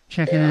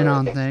 checking in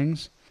on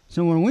things.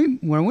 So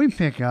where we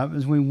pick up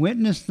is we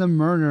witness the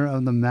murder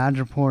of the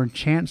Madripoor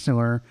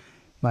Chancellor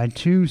by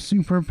 2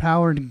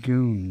 superpowered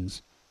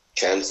goons.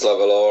 Chancellor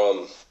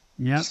Valorum.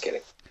 Yep. Just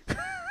kidding.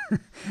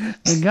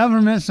 The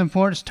government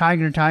supports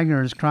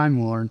Tiger as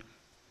crime lord,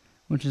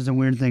 which is a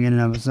weird thing in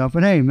and of itself.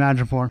 But hey,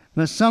 Madripoor.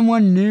 But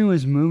someone new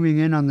is moving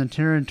in on the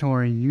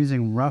territory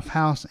using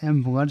Roughhouse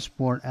and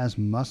Bloodsport as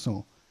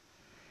muscle.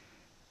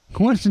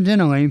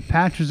 Coincidentally,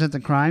 Patch was at the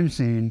crime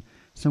scene,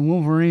 so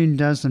Wolverine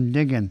does some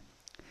digging.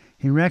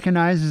 He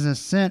recognizes a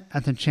scent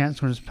at the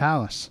Chancellor's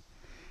palace.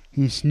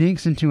 He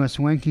sneaks into a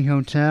swanky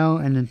hotel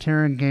and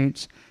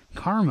interrogates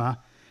Karma,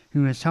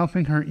 who is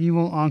helping her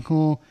evil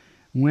uncle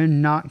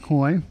Win Not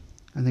Coy.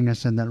 I think I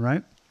said that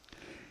right.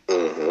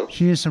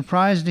 She is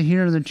surprised to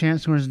hear of the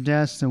Chancellor's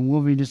death, so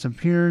Wolvie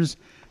disappears,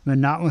 but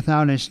not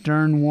without a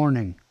stern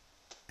warning.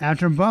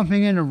 After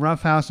bumping into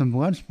Roughhouse and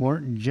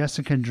Bloodsport,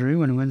 Jessica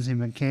Drew and Lindsay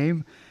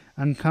McCabe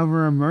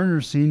uncover a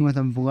murder scene with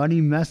a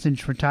bloody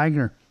message for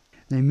Tiger.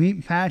 They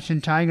meet Patch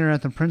and Tiger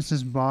at the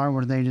Princess Bar,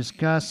 where they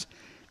discuss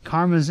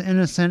Karma's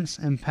innocence,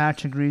 and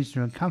Patch agrees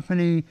to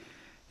accompany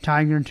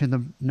Tiger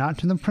to not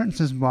to the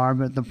Princess Bar,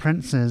 but the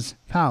Prince's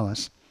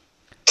palace.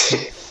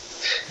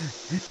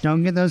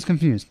 Don't get those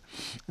confused.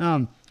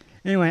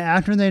 Anyway,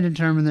 after they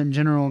determine that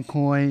General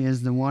Koi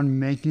is the one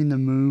making the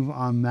move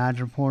on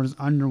Madripoor's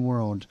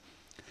underworld,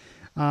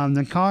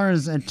 the car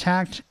is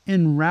attacked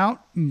en route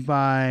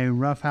by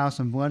Roughhouse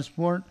and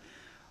Bloodsport.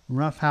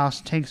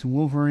 Roughhouse takes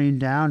Wolverine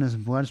down as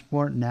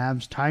Bloodsport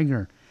nabs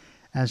Tiger.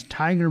 As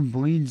Tiger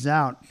bleeds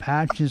out,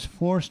 Patch is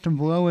forced to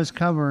blow his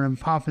cover and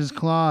pop his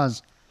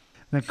claws.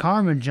 The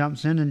Karma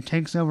jumps in and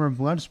takes over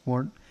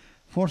Bloodsport,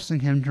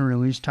 forcing him to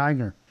release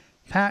Tiger.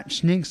 Patch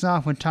sneaks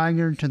off with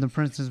Tiger to the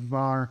Princess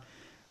Bar.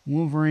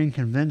 Wolverine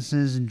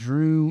convinces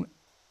Drew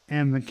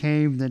and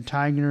McCabe that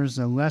Tiger's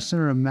the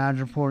lesser of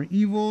Madripoor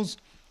evils,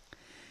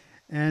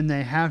 and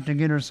they have to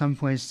get her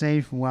someplace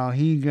safe while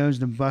he goes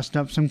to bust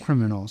up some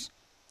criminals.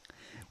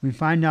 We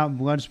find out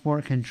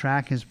Bloodsport can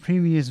track his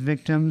previous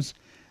victims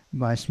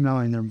by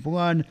smelling their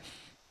blood,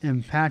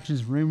 and Patch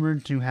is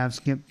rumored to have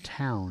skipped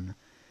town.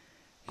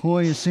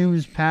 Koi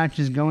assumes Patch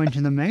is going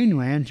to the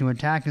mainland to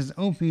attack his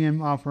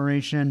opium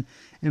operation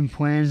and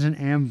plans an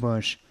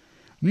ambush.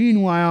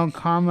 Meanwhile,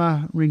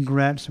 Karma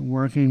regrets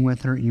working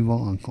with her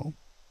evil uncle.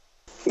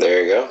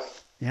 There you go.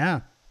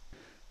 Yeah.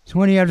 So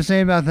what do you have to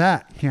say about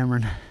that,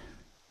 Cameron?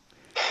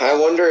 I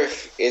wonder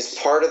if is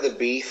part of the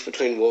beef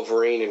between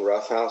Wolverine and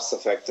Roughhouse the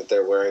fact that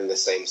they're wearing the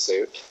same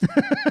suit.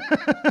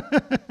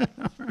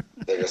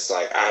 They're just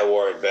like, I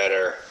wore it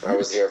better. I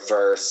was here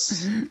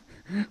first.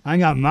 I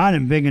got mine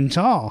in big and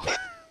tall.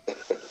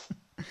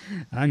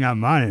 I got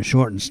mine in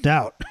short and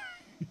stout.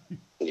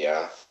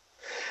 Yeah.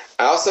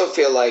 I also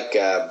feel like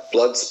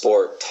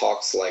Bloodsport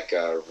talks like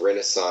a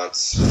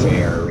Renaissance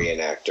fair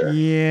reenactor.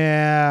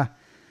 Yeah.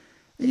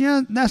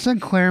 Yeah, that's a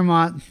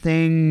Claremont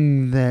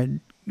thing that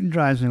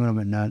drives me a little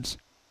bit nuts.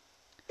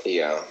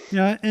 Yeah. You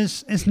know,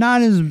 it's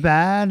not as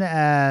bad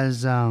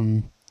as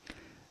the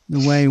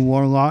way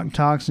Warlock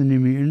talks in New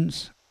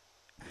Mutants.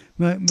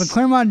 But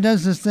Claremont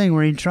does this thing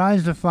where he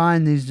tries to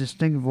find these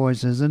distinct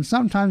voices, and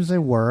sometimes they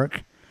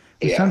work,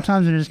 and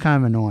sometimes they're just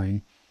kind of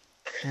annoying.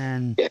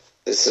 And yeah,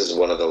 this is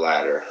one of the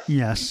latter.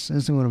 Yes,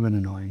 it's a little bit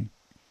annoying.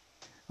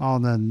 All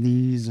the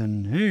these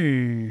and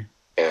hey.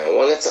 Yeah,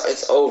 well,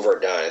 it's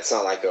overdone. It's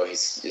not like, he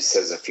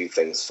says a few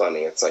things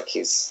funny. It's like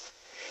he's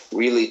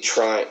really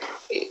trying.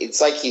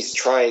 It's like he's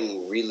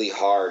trying really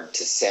hard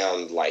to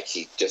sound like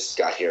he just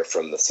got here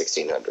from the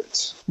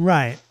 1600s.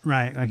 Right.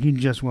 Like he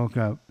just woke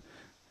up.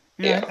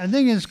 Yeah. I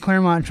think it's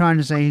Claremont trying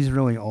to say he's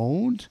really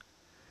old.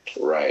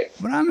 Right.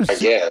 But I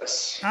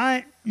guess.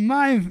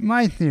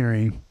 My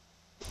theory,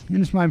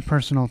 and it's my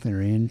personal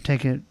theory, and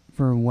take it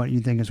for what you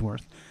think it's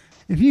worth.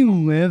 If you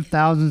live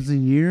thousands of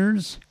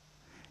years,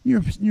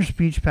 your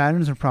speech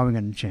patterns are probably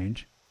going to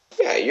change.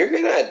 Yeah, you're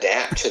going to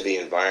adapt to the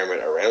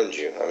environment around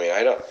you. I mean,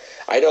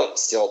 I don't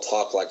still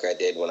talk like I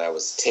did when I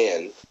was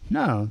 10.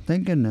 No,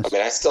 thank goodness. I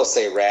mean, I still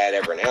say rad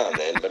every now and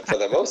then, but for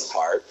the most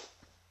part,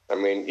 I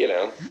mean,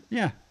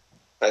 Yeah.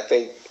 I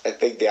think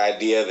the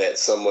idea that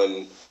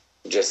someone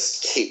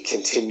just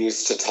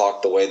continues to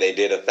talk the way they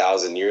did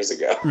 1,000 years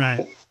ago.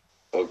 Right.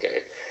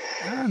 Okay.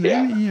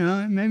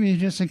 Maybe he's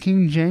just a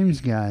King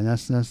James guy.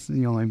 That's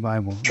the only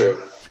Bible.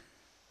 True.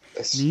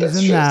 These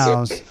and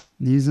nows.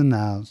 These and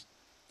nows.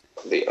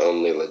 The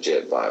only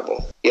legit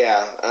Bible.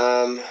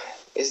 Yeah.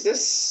 Is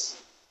this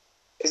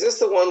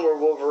the one where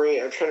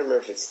Wolverine? I'm trying to remember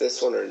if it's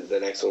this one or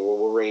the next one where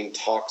Wolverine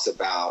talks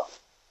about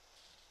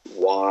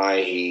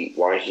why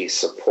he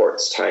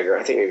supports Tiger.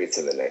 I think maybe it's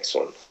in the next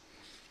one.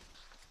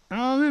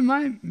 It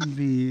might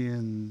be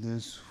in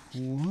this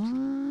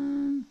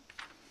one.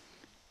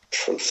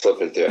 I'm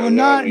flipping through. Well,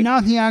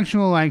 not the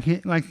actual like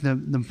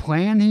the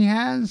plan he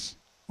has,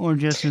 or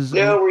just his.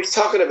 No, we're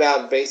talking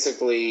about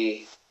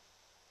basically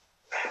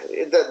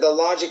the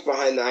logic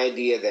behind the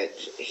idea that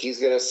he's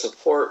going to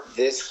support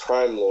this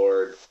crime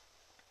lord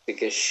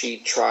because she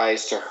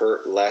tries to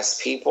hurt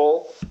less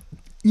people.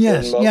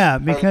 Yes, yeah,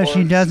 because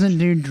she doesn't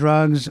do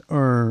drugs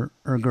or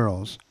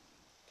girls.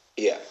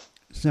 Yeah.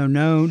 So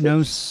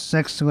no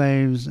sex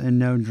slaves and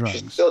no drugs.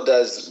 She still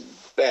does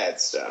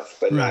bad stuff,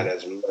 but not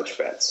as much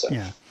bad stuff.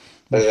 Yeah.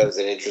 But that was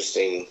an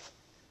interesting...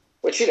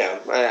 Which,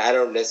 I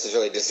don't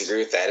necessarily disagree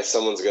with that. If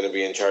someone's going to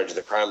be in charge of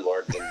the crime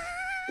lord,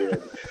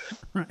 then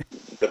right.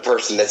 The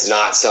person that's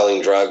not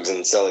selling drugs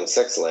and selling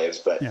sex slaves.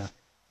 But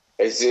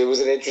it was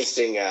an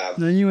interesting... I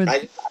don't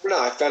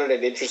know. I found it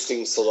an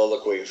interesting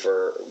soliloquy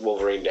for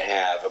Wolverine to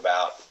have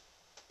about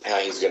how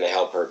he's going to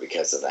help her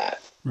because of that.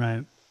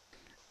 Right.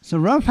 So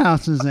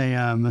Roughhouse is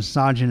a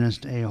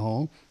misogynist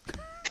a-hole.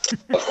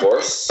 Of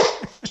course.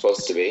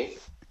 Supposed to be.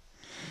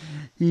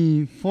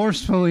 He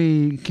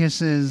forcefully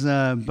kisses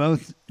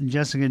both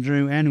Jessica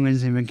Drew and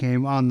Lindsay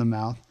McCabe on the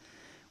mouth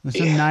with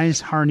some nice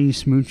hearty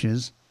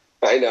smooches.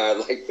 I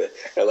know.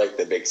 I like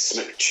the big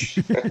smooch.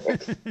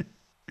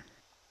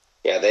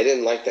 Yeah, they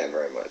didn't like that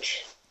very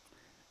much.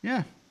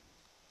 Yeah.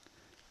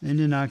 They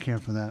did not care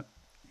for that.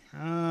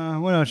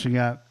 What else you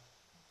got?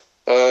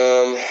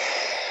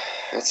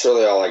 That's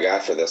really all I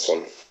got for this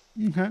one.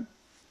 Okay.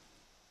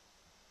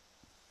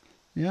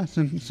 Yeah,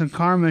 so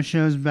Karma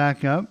shows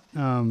back up.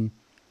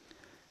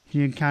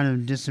 She had kind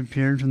of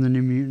disappeared from the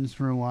New Mutants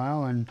for a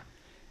while, and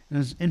It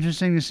was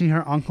interesting to see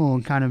her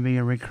uncle kind of be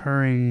a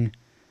recurring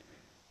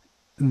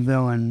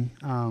villain.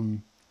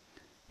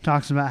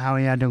 Talks about how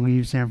he had to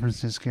leave San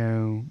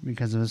Francisco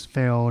because of his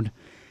failed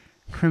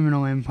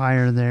criminal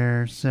empire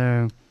there.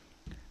 So,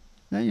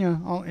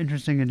 all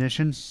interesting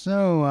additions.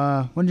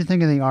 So, what do you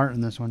think of the art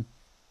in this one?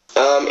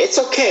 It's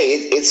okay.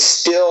 It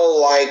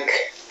still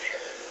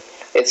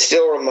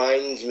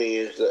reminds me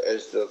as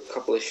the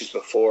couple issues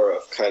before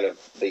of kind of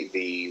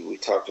we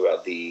talked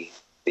about the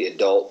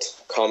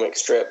adult comic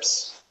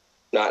strips,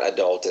 not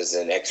adult as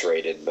in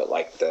X-rated, but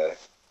like the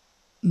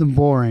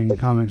boring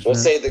comic strips.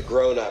 We'll say the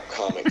grown-up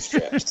comic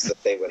strips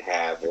that they would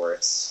have, where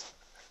it's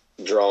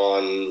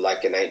drawn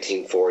like a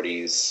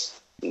 1940s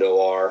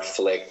noir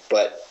flick,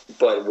 but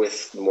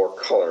with more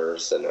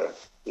colors than a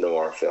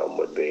noir film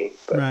would be.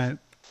 But right.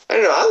 I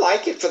don't know. I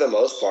like it for the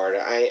most part.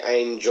 I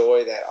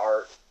enjoy that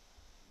art.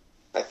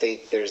 I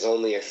think there's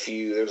only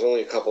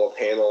a couple of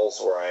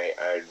panels where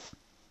I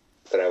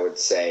would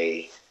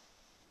say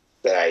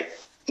that I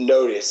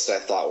noticed I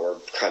thought were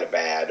kind of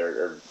bad,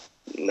 or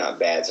not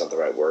bad's not the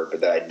right word,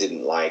 but that I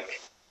didn't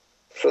like.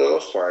 For the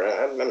most part,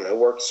 I don't know. It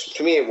works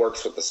to me. It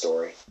works with the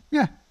story.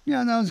 Yeah,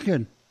 that was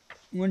good.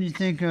 What do you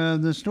think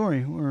of the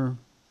story, or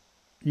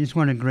you just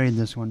want to grade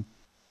this one?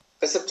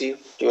 That's up to you.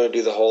 Do you want to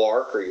do the whole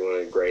arc, or you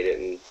want to grade it?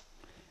 And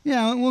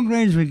yeah, we'll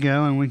grade as we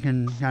go, and we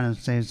can kind of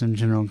say some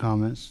general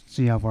comments,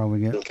 see how far we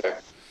get. Okay.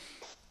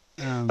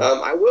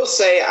 I will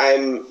say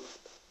I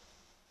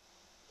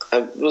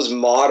was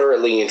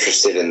moderately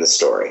interested in the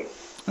story.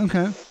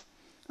 Okay.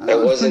 It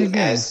wasn't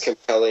as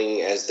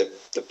compelling as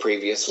the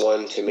previous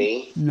one to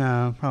me.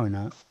 No, probably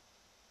not.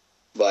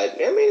 But,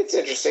 I mean, it's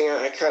interesting.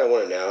 I kind of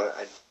want to know.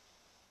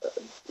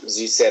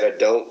 As you said, I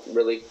don't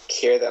really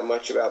care that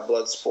much about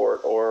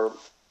Bloodsport or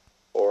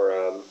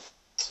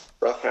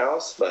Rough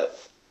House, but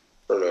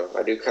I don't know.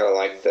 I do kind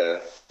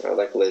of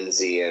like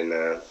Lindsay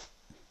and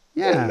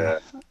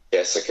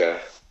Jessica.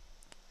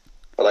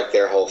 I like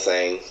their whole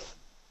thing.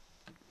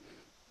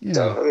 Yeah.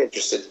 So I'm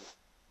interested.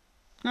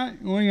 All right,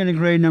 we're going to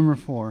grade number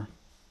 4.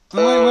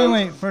 Oh,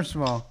 wait. First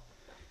of all,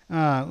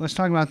 let's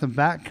talk about the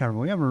back cover.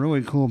 We have a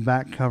really cool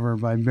back cover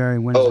by Barry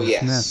Windsor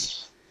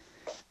Smith.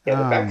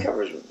 Yeah, the back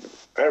cover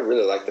I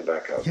really like the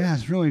back cover. Yeah,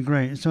 it's really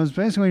great. So it's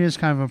basically just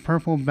kind of a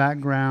purple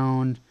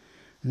background,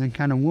 and then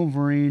kind of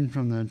Wolverine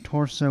from the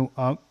torso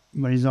up,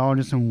 but he's all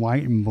just in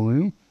white and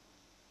blue.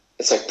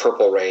 It's like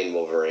Purple Rain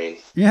Wolverine.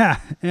 Yeah.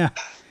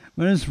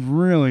 But it's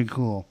really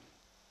cool.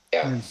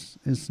 Yeah.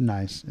 It's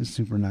nice. It's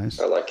super nice.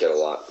 I like it a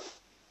lot.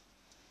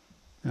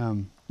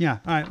 Yeah.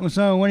 All right. Well,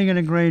 so what are you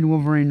going to grade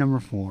Wolverine number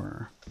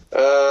 4?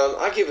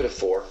 I'll give it a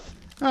 4. All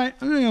right.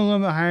 I'm going to go a little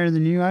bit higher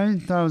than you. I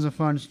thought it was a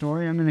fun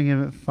story. I'm going to give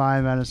it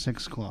 5 out of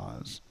 6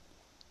 claws.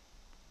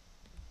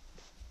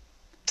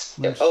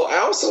 Yeah. Oh, I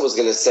also was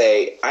going to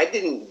say, I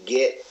didn't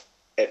get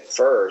at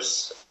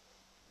first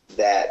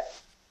that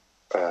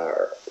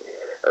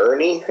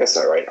Ernie, that's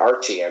not right,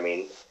 Archie,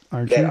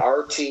 that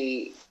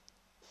Archie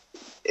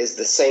is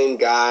the same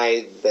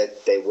guy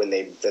that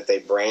they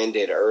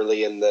branded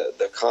early in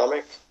the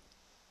comic.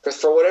 Because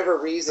for whatever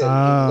reason,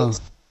 he looks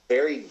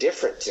very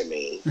different to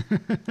me.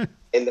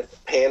 In the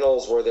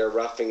panels where they're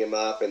roughing him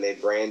up and they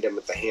brand him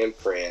with the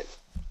handprint,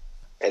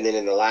 and then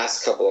in the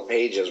last couple of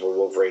pages where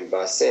Wolverine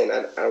busts in,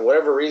 for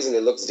whatever reason,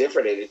 it looks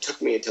different. And it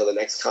took me until the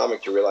next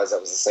comic to realize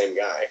that was the same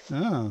guy.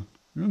 Oh,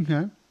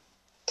 okay.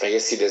 I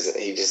guess he doesn't.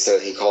 He just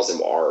said he calls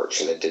him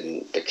Arch, and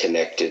it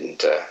connected.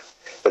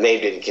 The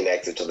name didn't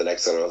connect until the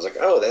next one. I was like,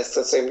 oh, that's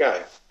the same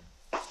guy.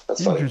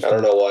 That's funny. I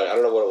don't know what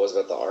it was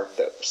about the art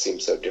that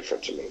seemed so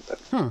different to me. But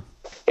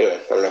anyway,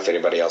 I don't know if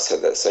anybody else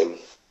had that same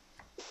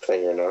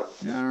thing or not.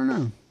 Yeah, I don't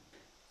know.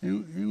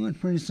 It was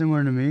pretty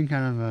similar to me,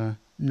 kind of a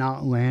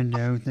not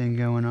Lando thing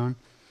going on.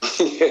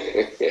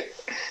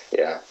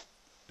 Yeah.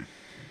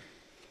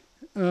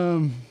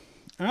 All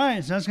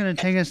right, so that's going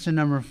to take us to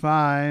number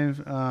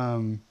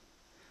 5.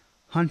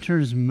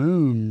 Hunter's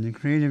Moon. The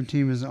creative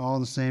team is all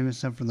the same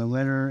except for the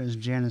letter is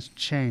Janice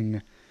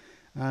Cheng.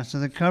 So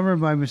the cover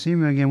by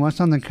Buscema again.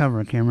 What's on the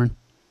cover, Cameron?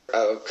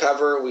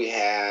 Cover, we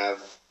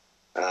have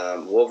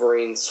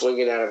Wolverine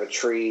swinging out of a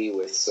tree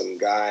with some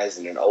guys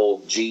in an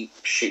old Jeep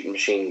shooting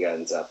machine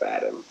guns up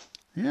at him.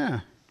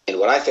 Yeah. And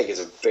what I think is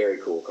a very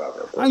cool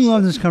cover. I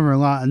love this cover a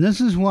lot. And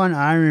this is one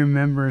I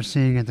remember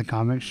seeing at the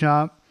comic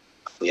shop.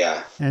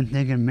 Yeah. And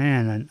thinking,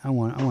 man, I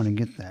want to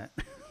get that.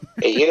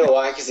 And you know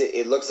why? Because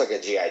it looks like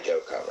a G.I. Joe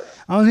cover.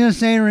 I was going to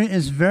say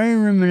it's very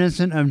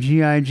reminiscent of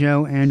G.I.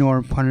 Joe and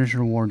or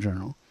Punisher War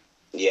Journal.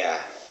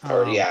 Yeah.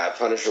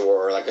 Punisher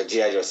War, or like a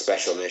G.I. Joe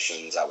Special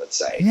Missions, I would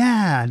say.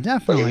 Yeah,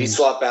 definitely. But if you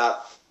swap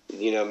out,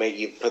 maybe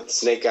you put the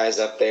Snake Eyes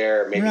up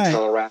there, maybe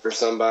Tunnel Rat or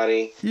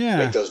somebody. Yeah.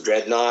 Make those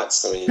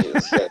dreadnoughts.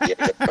 It's got a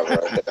G.I. Joe cover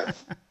right there.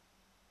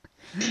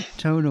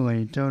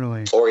 Totally.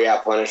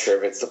 Or Punisher,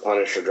 if it's the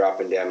Punisher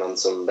dropping down on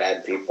some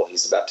bad people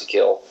he's about to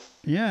kill.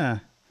 Yeah.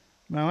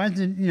 Well, it's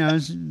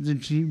the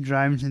Jeep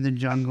driving to the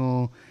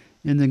jungle.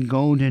 In the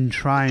Golden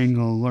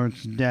Triangle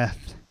lurks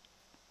death.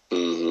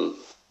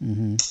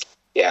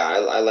 Yeah,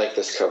 I like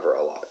this cover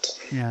a lot.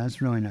 Yeah,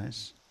 it's really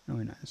nice.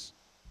 Really nice.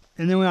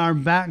 And then with our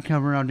back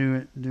cover, I'll do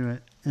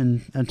it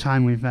in a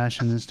timely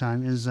fashion this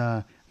time, is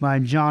by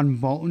John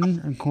Bolton,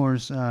 of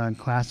course,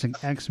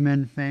 classic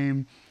X-Men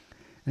fame,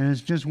 and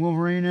it's just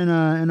Wolverine in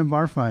a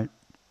bar fight.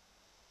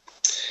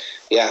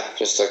 Yeah,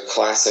 just a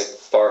classic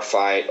bar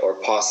fight, or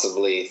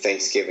possibly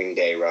Thanksgiving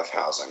Day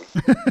roughhousing.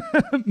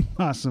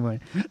 Possibly.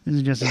 This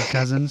is just his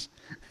cousins.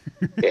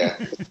 Yeah,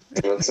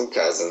 with some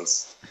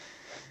cousins.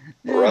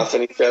 Yeah.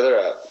 Roughing each other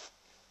up.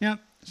 Yep.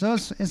 So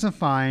it's a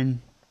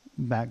fine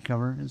back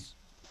cover.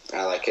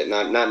 I like it.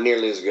 Not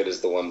nearly as good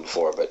as the one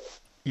before, but...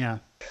 Yeah.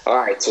 All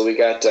right, so we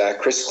got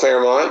Chris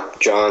Claremont,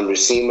 John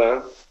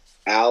Buscema,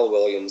 Al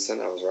Williamson,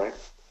 I was right,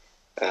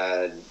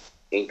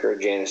 inker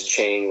Janice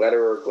Chang,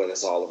 letterer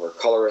Glynis Oliver,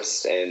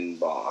 colorist, and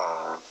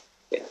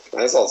yeah,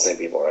 that's all the same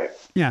people, right?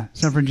 Yeah,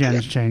 except for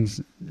Janice Chang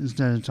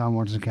instead of Tom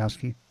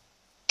Warzakowski.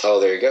 Oh,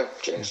 there you go,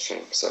 Janice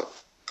Chang. So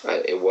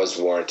it was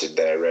warranted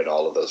that I read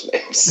all of those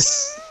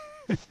names.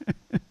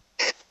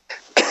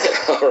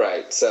 All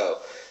right, so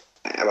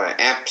my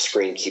app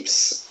screen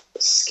keeps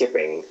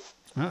skipping.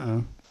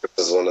 Uh-oh.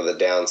 This is one of the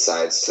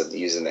downsides to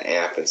using the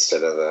app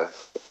instead of the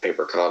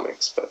paper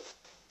comics. But,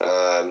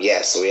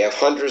 so we have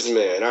Hunter's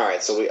Moon. All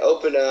right, so we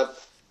open up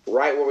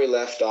right where we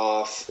left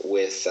off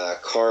with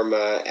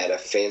Karma at a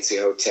fancy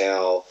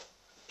hotel.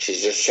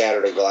 She's just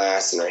shattered a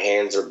glass and her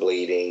hands are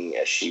bleeding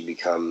as she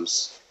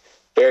becomes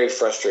very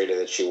frustrated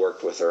that she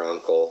worked with her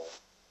uncle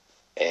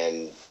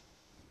and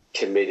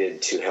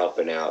committed to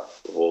helping out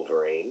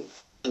Wolverine.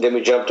 Then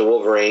we jump to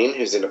Wolverine,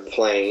 who's in a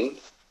plane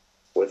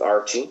with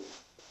Archie.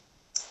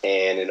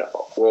 And an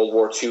World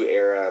War II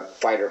era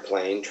fighter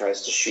plane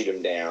tries to shoot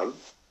him down.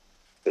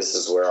 This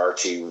is where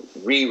Archie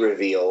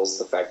reveals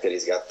the fact that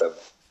he's got the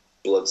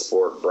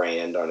Bloodsport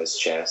brand on his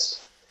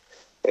chest.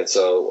 And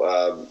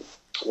so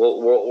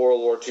World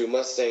War II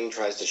Mustang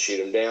tries to shoot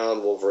him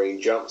down. Wolverine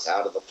jumps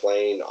out of the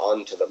plane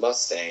onto the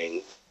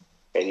Mustang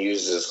and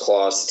uses his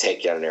claws to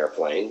take down an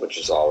airplane, which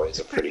is always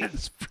a pretty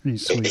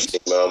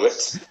interesting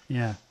moment.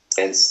 Yeah.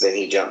 And then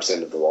he jumps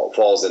into the wall,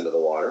 falls into the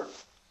water.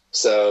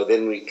 So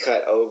then we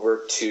cut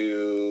over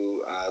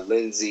to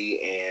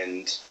Lindsay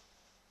and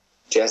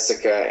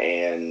Jessica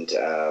and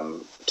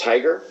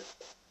Tiger,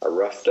 a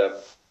roughed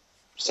up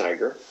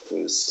Tiger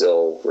who's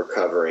still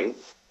recovering.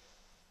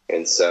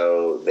 And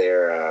so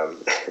they're, I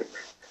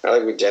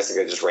like with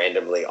Jessica just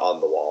randomly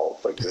on the wall,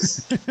 like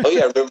this. Oh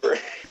yeah,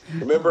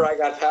 remember I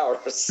got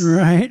powers.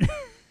 Right.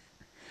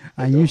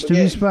 I used to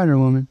be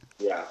Spider-Woman.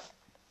 Yeah.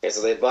 And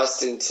so they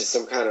bust into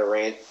some kind of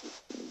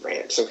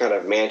some kind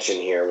of mansion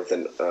here with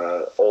an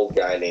old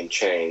guy named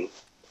Chang,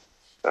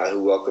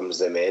 who welcomes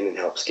them in and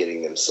helps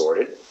getting them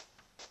sorted.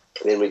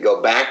 And then we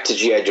go back to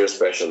G.I. Joe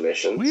Special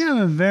Missions. We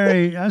have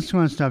I just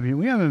want to stop you.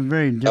 We have a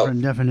very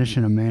different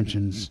definition of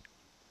mansions.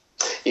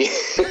 Yeah.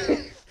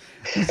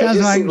 It sounds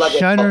like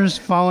shutters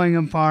falling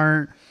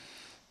apart,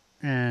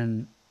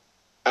 and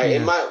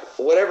in my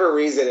whatever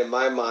reason, in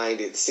my mind,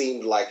 it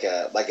seemed like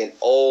an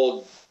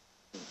old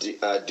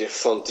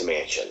defunct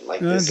mansion.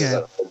 Like this is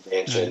an old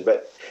mansion, right.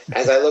 But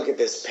as I look at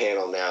this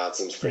panel now, it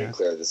seems pretty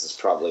clear this is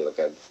probably like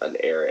an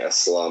area, a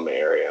slum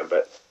area.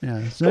 But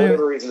so for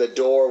whatever reason, the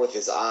door with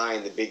his eye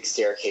and the big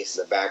staircase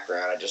in the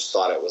background, I just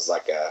thought it was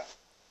like a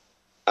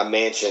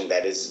mansion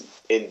that is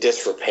in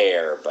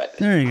disrepair, but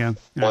there you go.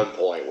 At one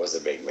point was a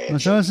big mansion. Well,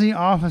 so it's the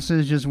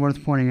offices, just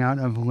worth pointing out,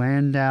 of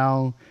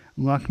Landau,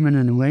 Luckman,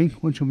 and Lake,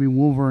 which will be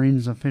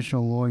Wolverine's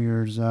official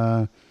lawyers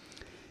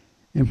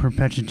in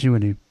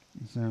perpetuity.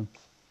 So.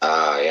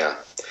 Yeah.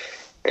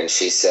 And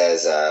she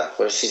says,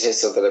 what does she say?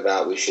 Something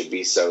about we should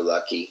be so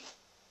lucky.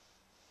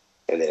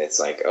 And then it's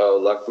like, oh,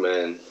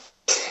 Luckman.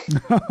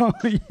 Oh,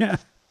 yeah.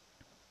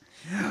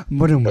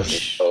 But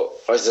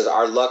or says,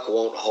 our luck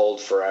won't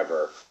hold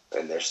forever.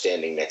 And they're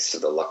standing next to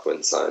the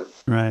Luckman sign.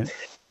 Right.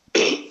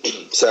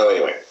 So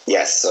anyway,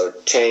 yes. So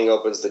Chang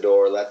opens the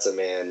door, lets him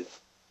in,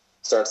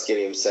 starts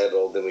getting him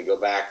settled. Then we go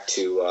back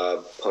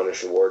to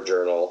Punisher War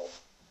Journal.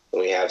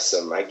 And we have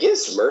some, I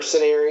guess,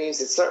 mercenaries.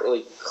 It's not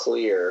really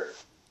clear.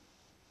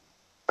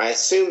 I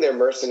assume they're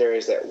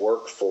mercenaries that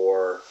work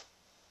for,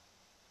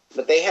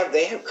 but they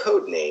have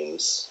code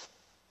names,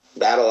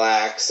 Battle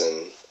Axe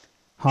and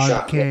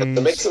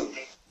Hardcase,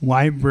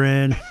 White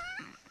Bread.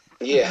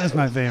 Yeah, that's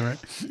my favorite.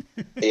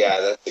 Yeah,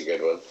 that's a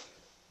good one.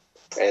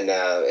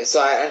 And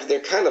so they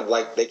kind of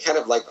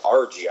like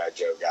our G.I.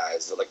 Joe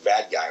guys, they're like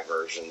bad guy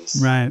versions,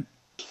 right?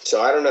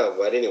 So I don't know,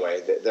 but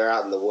anyway, they're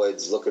out in the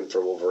woods looking for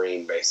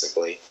Wolverine,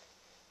 basically,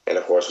 and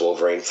of course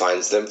Wolverine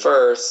finds them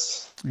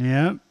first.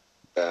 Yep.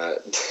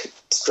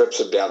 Strips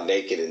them down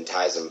naked and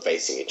ties them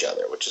facing each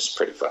other, which is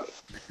pretty funny.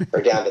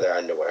 Or down to their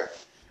underwear.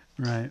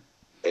 Right.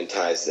 And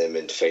ties them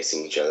into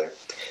facing each other.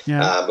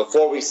 Yeah.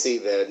 Before we see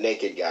the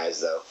naked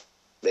guys, though,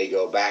 they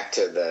go back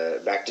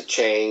to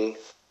Chang,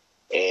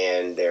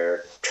 and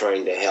they're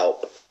trying to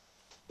help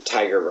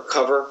Tiger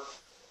recover.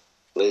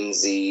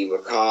 Lindsay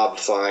McCobb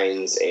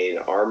finds an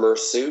armor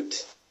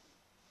suit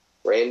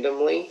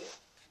randomly.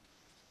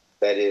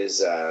 That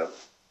is...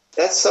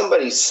 that's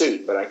somebody's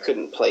suit, but I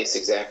couldn't place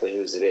exactly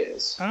whose it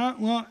is.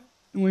 Well,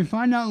 we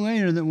find out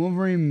later that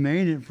Wolverine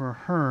made it for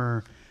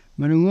her,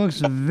 but it looks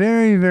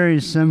very,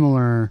 very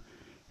similar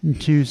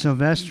to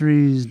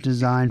Silvestri's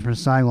design for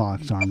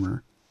Psylocke's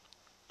armor.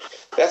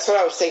 That's what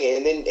I was thinking.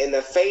 And then in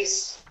the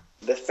face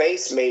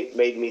made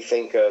me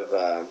think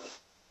of,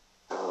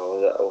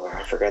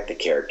 I forgot the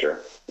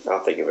character.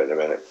 I'll think of it in a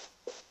minute.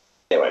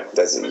 Anyway, it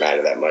doesn't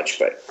matter that much,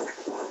 but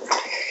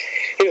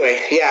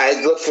anyway, yeah,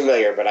 it looked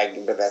familiar, but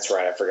that's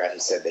right. I forgot he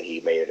said that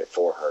he made it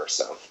for her,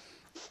 so.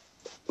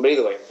 But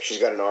either way, she's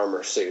got an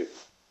armor suit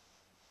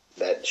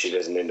that she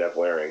doesn't end up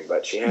wearing,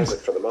 but she has it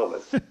for the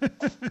moment.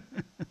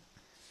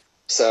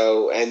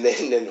 So, and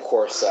then of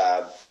course,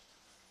 I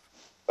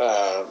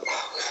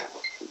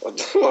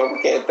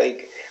can't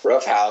think.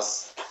 Rough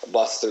House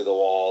busts through the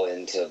wall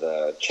into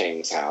the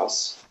Chang's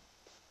house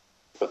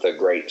with a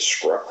great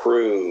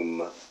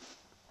scroom.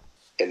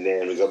 And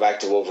then we go back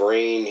to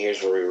Wolverine.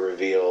 Here's where we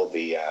reveal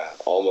the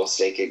almost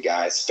naked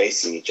guys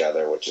facing each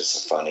other, which is a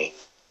funny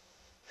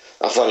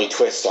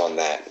twist on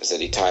that, is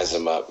that he ties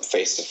them up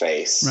face to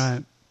face.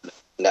 Right.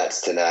 Nuts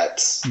to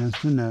nuts.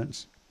 Nuts to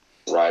nuts.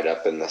 Right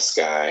up in the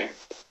sky.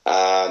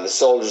 The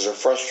soldiers are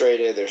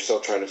frustrated. They're still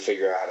trying to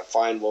figure out how to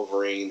find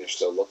Wolverine. They're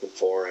still looking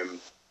for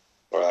him.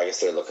 Or I guess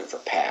they're looking for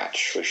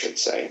Patch, we should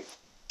say.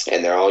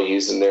 And they're all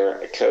using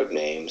their code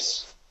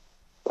names,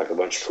 like a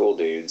bunch of cool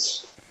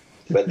dudes.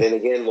 But then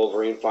again,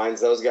 Wolverine finds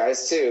those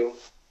guys too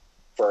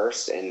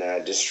first and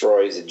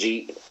destroys a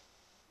Jeep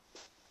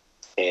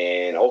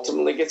and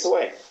ultimately gets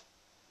away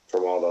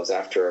from all those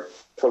after a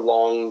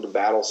prolonged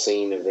battle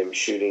scene of them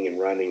shooting and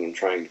running and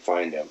trying to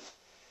find him.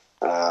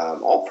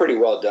 All pretty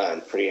well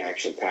done, pretty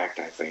action-packed,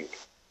 I think,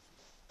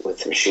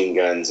 with machine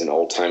guns and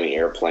old-timey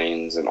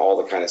airplanes and all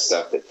the kind of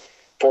stuff that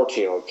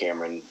 14-year-old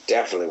Cameron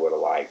definitely would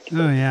have liked.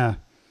 Oh, yeah.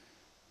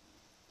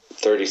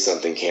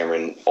 30-something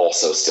Cameron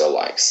also still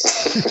likes.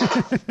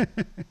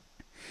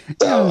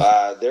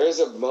 So there is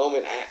a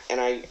moment,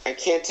 and I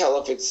can't tell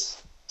if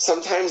it's...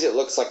 Sometimes it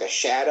looks like a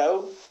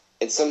shadow,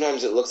 and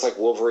sometimes it looks like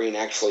Wolverine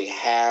actually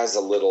has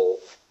a little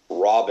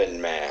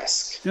Robin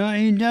mask. No,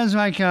 he does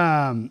like...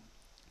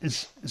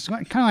 It's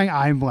kind of like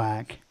eye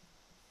black.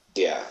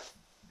 Yeah.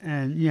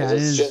 And yeah,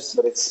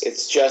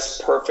 it's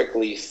just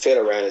perfectly fit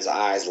around his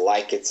eyes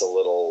like it's a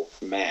little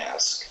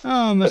mask.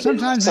 Oh, but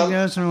sometimes it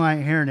goes from like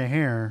hair to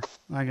hair,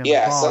 like a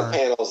bar. Some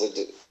panels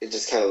it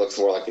just kind of looks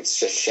more like it's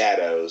just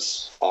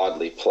shadows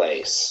oddly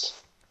placed.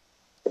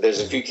 But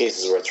there's a few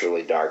cases where it's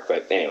really dark,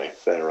 but anyway,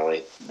 not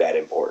really that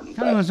important.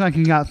 Kind of looks like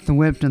he got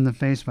whipped in the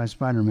face by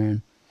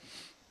Spider-Man.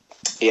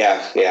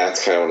 Yeah,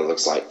 that's kind of what it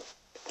looks like.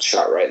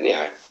 Shot right in the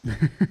eye.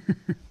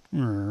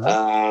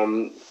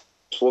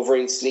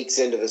 Wolverine sneaks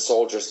into the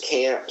soldiers'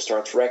 camp,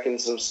 starts wrecking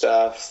some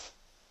stuff.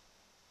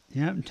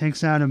 Yep,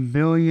 takes out $1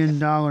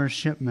 billion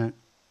shipment.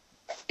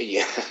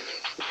 Yeah,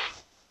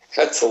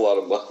 that's a lot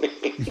of money.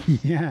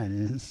 Yeah, it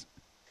is.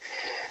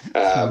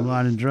 A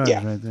lot of drugs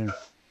right there.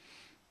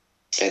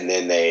 And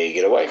then they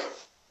get away,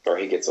 or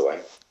he gets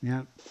away.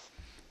 Yep.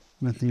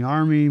 With the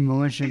army,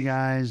 militia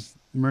guys,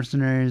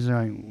 mercenaries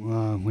are like,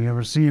 well, if we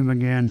ever see him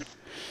again.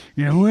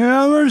 If we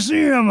ever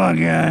see him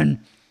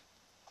again.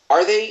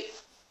 Are they...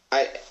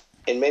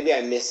 And maybe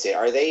I missed it.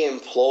 Are they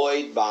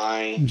employed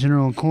by...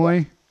 General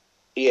Coy?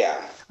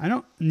 Yeah.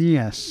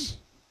 Yes.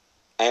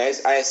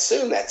 I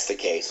assume that's the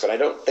case, but I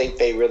don't think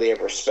they really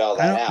ever spell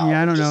that out.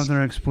 Yeah, I don't know if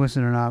they're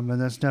explicit or not, but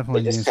that's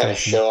definitely... They just kind of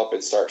show up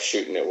and start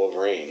shooting at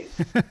Wolverine.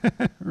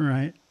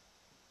 Right.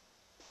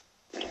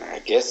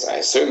 I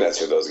assume that's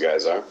who those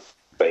guys are.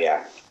 But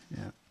yeah.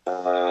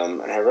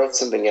 And I wrote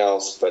something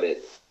else, but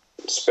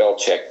spell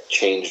check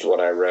changed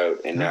what I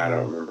wrote, and now I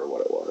don't remember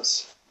what it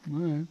was. All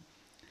right.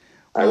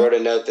 I wrote a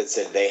note that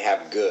said they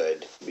have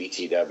good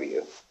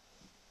BTW,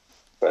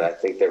 but I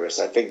think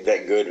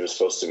that good was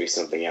supposed to be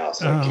something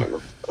else. I can't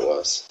remember what it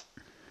was.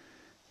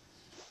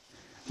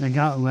 They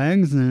got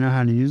legs and they know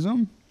how to use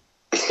them.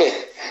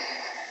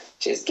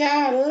 She's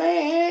got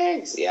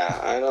legs. Yeah,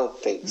 I don't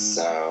think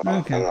so.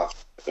 Okay. I'm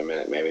off in a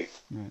minute, maybe.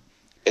 Right.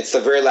 It's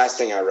the very last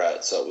thing I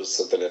wrote, so it was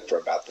something for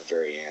about the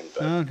very end.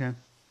 But okay.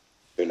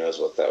 Who knows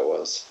what that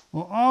was?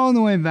 Well, all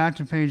the way back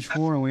to page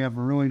 4, we have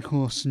a really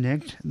cool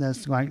snikt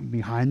that's like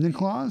behind the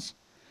claws.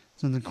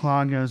 So the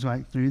claw goes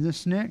like through the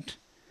snikt.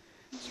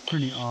 It's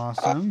pretty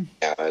awesome.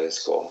 Yeah, that is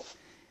cool.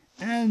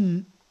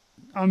 And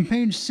on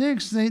page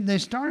 6, they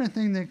start a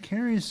thing that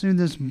carries through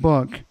this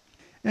book.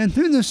 And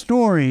through the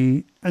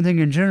story, I think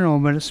in general,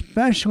 but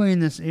especially in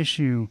this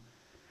issue,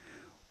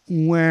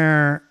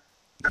 where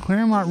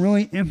Claremont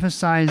really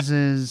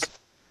emphasizes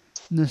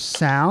the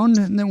sound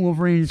that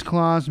Wolverine's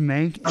claws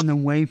make and the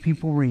way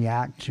people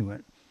react to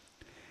it,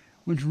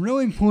 which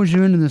really pulls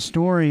you into the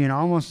story and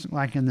almost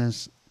like in a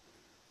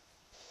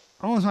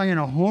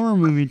horror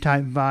movie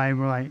type vibe,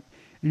 where like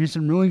it just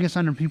really gets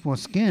under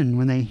people's skin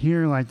when they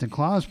hear like the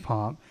claws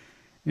pop.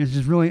 It's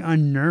just really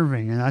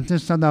unnerving, and I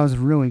just thought that was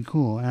really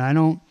cool. And I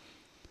know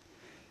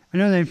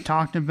they've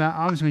talked about,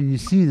 obviously when you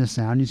see the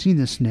sound, you see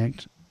the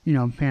snikt,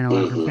 panel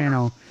after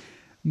panel,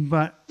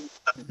 but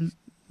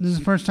this is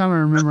the first time I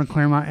remember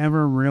Claremont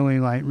ever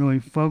really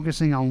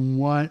focusing on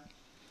what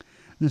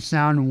the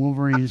sound of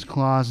Wolverine's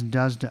claws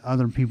does to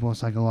other people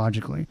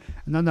psychologically.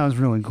 I thought that was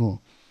really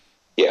cool.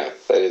 Yeah,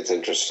 that is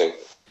interesting.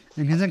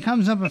 Because it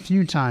comes up a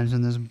few times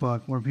in this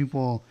book where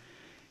people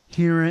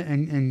hear it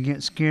and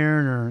get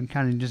scared or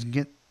kind of just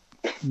get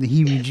the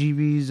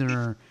heebie-jeebies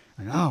or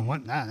like, oh,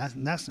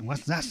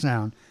 what's that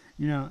sound?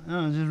 You know,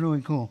 oh, it's just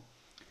really cool.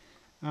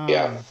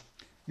 Yeah.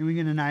 And we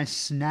get a nice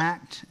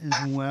snack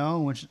as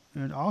well, which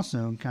it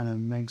also kind of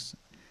makes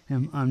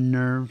him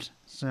unnerved.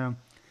 So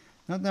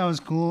I thought that was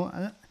cool.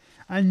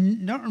 I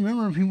don't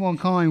remember people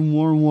calling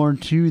World War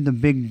II the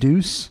Big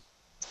Deuce.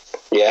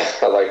 Yeah,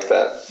 I liked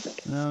that.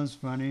 That was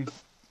funny.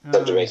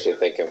 That makes me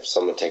think of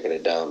someone taking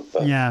it down.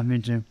 But. Yeah, me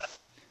too.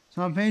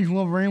 So on page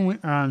Wolverine,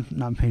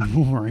 not page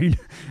Wolverine,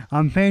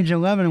 on page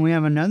 11 we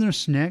have another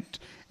snicked,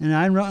 and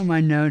I wrote in my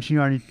notes, you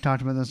already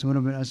talked about this a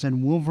little bit, I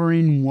said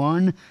Wolverine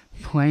 1,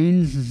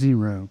 Planes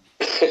 0.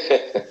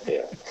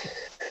 Yeah.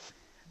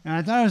 And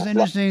I thought it was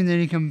interesting that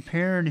he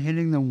compared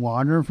hitting the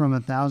water from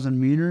 1,000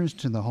 meters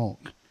to the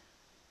Hulk.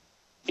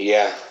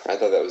 Yeah, I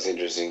thought that was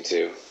interesting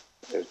too.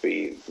 It'd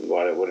be,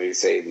 what did he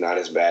say, not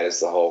as bad as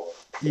the Hulk?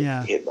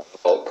 Yeah. Hit by the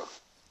Hulk.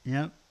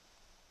 Yep.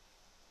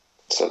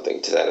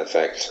 Something to that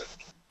effect.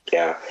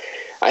 Yeah,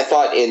 I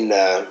thought in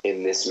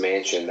this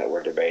mansion that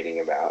we're debating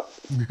about,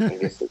 I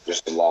guess it's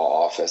just a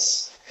law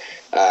office,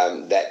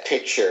 that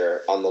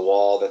picture on the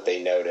wall that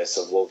they notice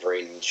of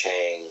Wolverine and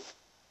Chang,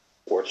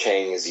 where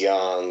Chang is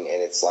young,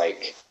 and it's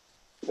like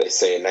they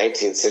say a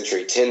 19th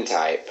century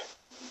tintype,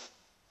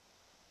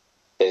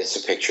 and it's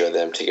a picture of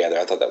them together.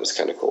 I thought that was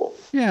kind of cool.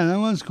 Yeah, that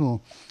was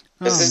cool.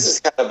 Because this is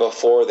kind of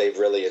before they've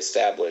really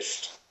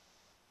established.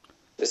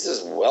 This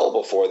is well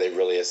before they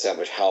really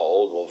established how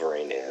old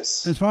Wolverine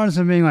is. As far as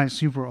him being like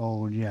super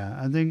old, yeah.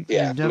 I think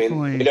definitely. I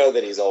mean, we know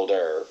that he's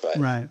older, but.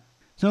 Right.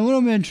 So a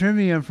little bit of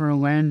trivia for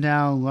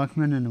Landau,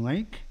 Luckman, and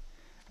Lake.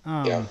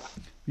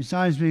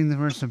 Besides being the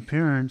first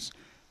appearance,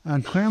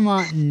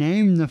 Claremont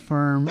named the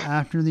firm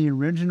after the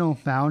original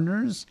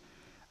founders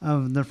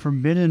of the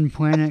Forbidden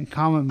Planet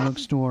comic book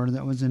store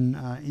that was in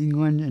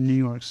England and New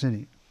York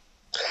City.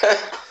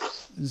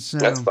 So,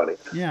 that's funny.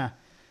 Yeah.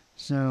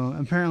 So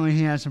apparently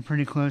he has some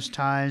pretty close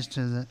ties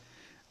to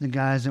the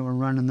guys that were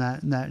running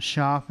that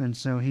shop, and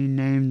so he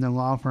named the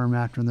law firm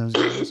after those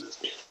guys.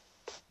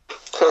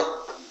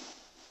 Huh.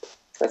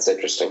 That's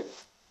interesting.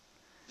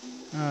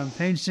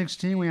 Page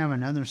 16, we have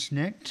another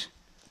snicked.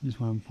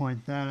 Just want to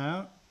point that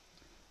out.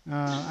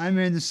 I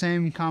made the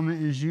same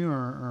comment as you,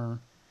 or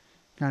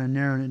kind of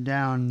narrowed it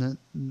down.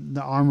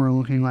 The armor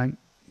looking like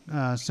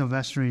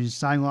Silvestri's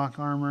Psylocke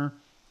armor.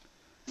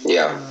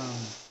 Yeah.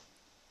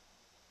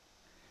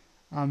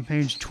 On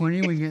page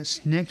 20, we get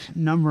snicked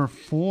number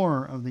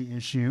 4 of the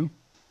issue.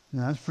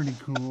 Now, that's pretty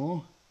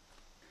cool.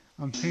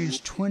 On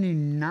page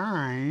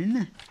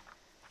 29,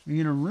 we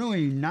get a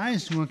really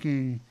nice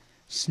looking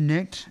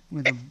snicked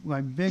with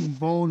like big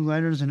bold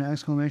letters and an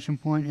exclamation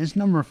point. It's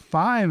number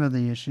 5 of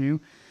the issue.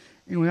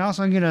 And we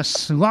also get a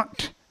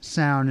slucked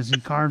sound as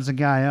he carves the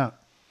guy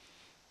up.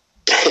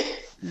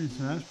 And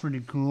so that's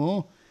pretty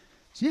cool.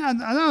 So yeah,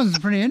 I thought it was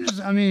pretty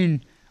interesting. I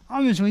mean,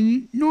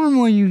 obviously,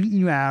 normally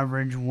you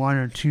average 1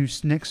 or 2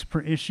 snicks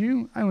per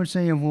issue, I would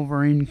say, of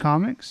Wolverine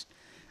comics.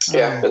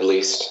 Yeah, at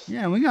least.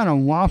 Yeah, we got a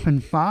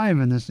whopping 5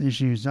 in this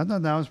issue, so I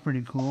thought that was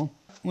pretty cool.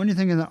 What do you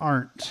think of the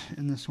art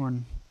in this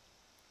one?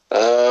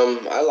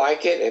 I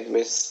like it. It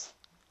must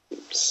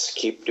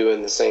keep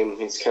doing the same.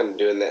 He's kind of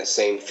doing that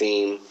same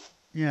theme.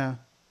 Yeah.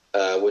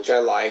 Which I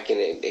like,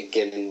 and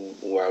again,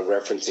 while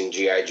referencing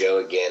G.I. Joe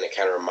again, it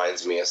kind of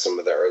reminds me of some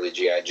of the early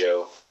G.I.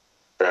 Joe.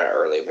 Not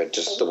early, but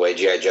just the way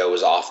G.I. Joe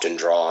was often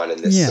drawn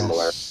in this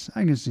similar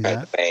I can see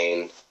that.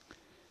 vein.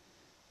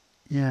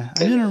 Yeah, I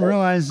didn't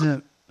realize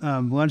that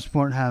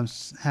Bloodsport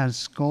has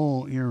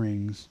skull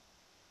earrings.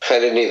 I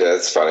didn't either.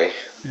 That's funny.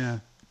 Yeah.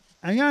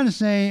 I gotta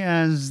say,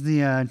 as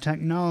the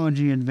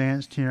technology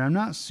advanced here, I'm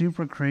not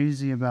super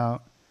crazy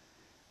about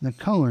the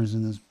colors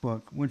in this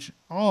book, which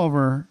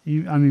Oliver,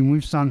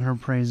 we've sung her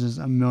praises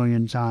a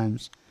million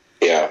times.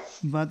 Yeah.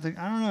 But I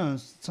don't know,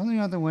 something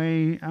about the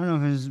way, I don't know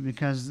if it's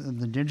because of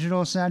the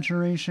digital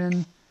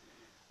saturation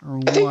or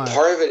what. I think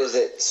part of it is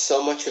that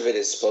so much of it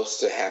is supposed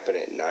to happen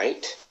at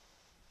night.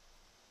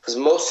 Because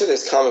most of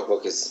this comic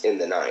book is in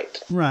the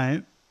night.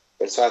 Right.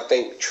 And so I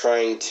think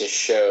trying to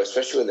show,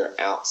 especially when they're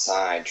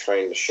outside,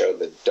 trying to show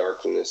the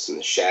darkness and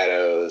the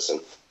shadows, and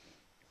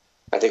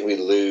I think we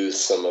lose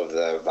some of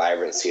the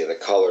vibrancy of the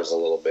colors a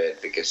little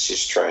bit because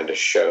she's trying to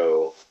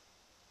show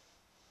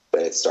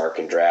that it's dark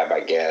and drab, I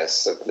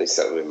guess. At least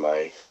that would be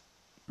my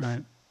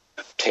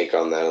take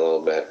on that a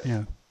little bit.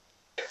 Yeah.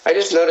 I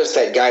just noticed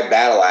that guy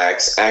Battle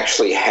Axe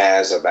actually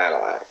has a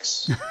battle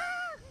axe.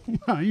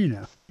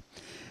 Well,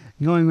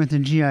 going with the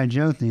G.I.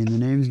 Joe theme, the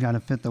name's got to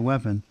fit the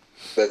weapon.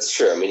 That's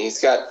true. I mean, he's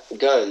got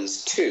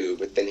guns too,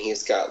 but then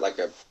he's got like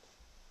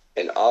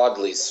an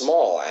oddly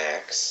small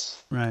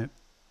axe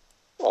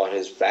on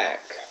his back.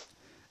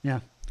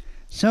 Yeah.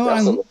 So it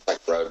also looks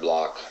like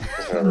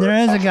Roadblock. There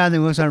is a guy that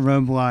looks like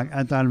Roadblock.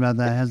 I thought about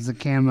that. Has the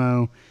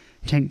camo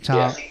tank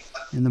top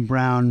and the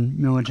brown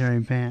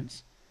military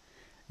pants.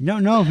 You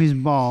don't know if he's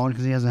bald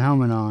because he has a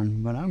helmet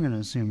on, but I'm going to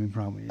assume he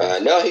probably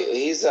is. No,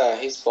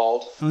 he's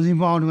bald. Oh, is he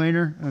bald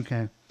later?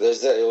 Okay.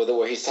 There's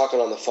where he's talking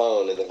on the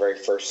phone in the very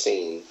first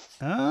scene.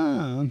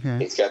 Oh, okay.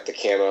 He's got the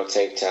camo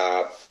tank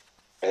top,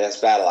 and that's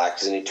Battle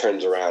Axe, and he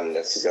turns around and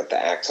he's got the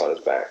axe on his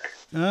back.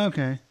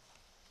 Okay.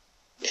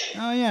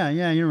 Oh,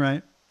 yeah, you're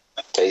right.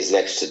 And he's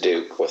next to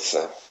Duke with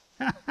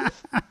the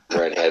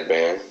red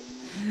headband.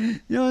 You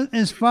know,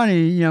 it's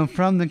funny, you know,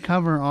 from the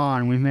cover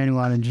on, we've made a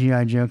lot of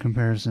G.I. Joe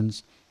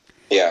comparisons.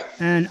 Yeah.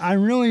 And I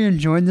really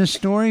enjoyed this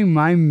story.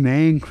 My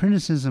main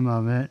criticism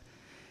of it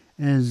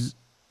is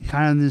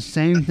kind of the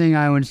same thing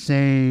I would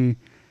say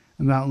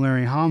about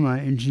Larry Hama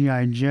in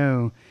G.I.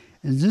 Joe,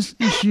 is this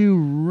issue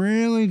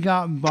really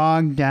got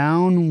bogged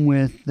down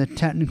with the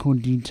technical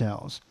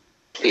details.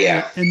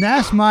 Yeah. And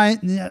that's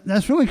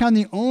really kind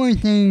of the only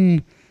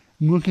thing,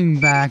 looking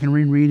back and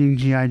rereading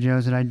G.I.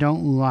 Joes, that I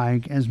don't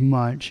like as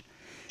much,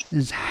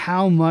 is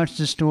how much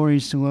the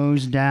story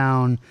slows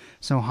down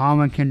so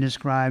Hama can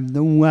describe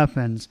the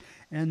weapons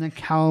and the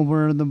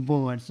caliber of the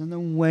bullets and the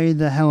way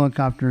the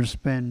helicopter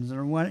spins,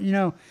 or what, you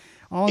know,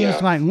 all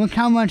this, like, look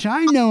how much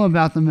I know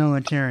about the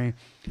military.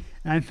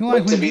 And I feel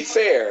like, to be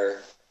fair,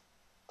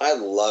 I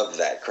loved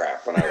that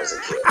crap when I was a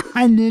kid.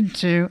 I did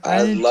too.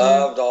 I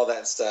loved all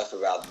that stuff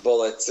about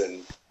bullets,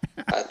 and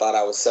I thought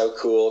I was so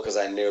cool because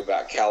I knew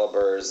about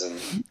calibers and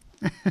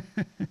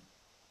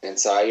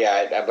so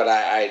but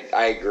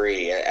I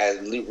agree.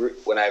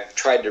 When I've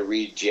tried to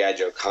read G.I.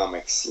 Joe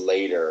comics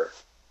later,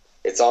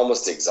 it's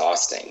almost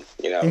exhausting.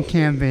 You know, it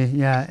can be.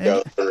 Yeah,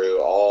 go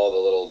through all the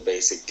little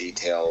basic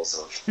details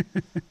of.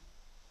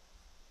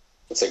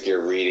 It's like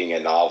you're reading a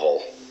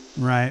novel.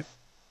 Right.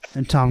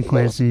 And Tom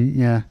Clancy,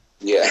 yeah.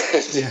 Yeah,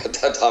 a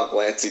Tom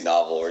Clancy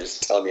novel where he's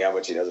telling me how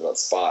much he knows about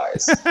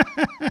spies.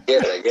 I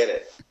get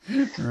it.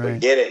 Right. We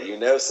get it. You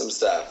know some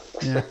stuff.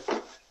 Yeah.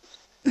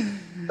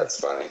 That's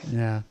funny.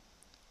 Yeah.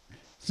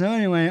 So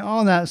anyway,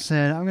 all that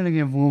said, I'm going to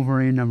give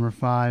Wolverine number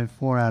 5,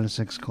 4 out of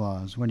 6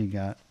 claws. What do you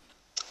got?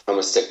 I'm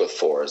going to stick with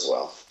 4 as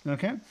well.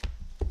 Okay.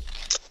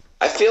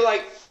 I feel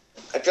like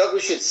we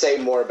should say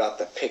more about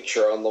the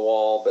picture on the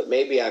wall, but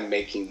maybe I'm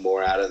making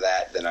more out of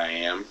that than I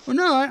am. Well,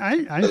 no,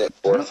 I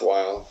it's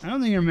worthwhile. I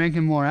don't think you're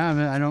making more out of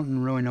it. I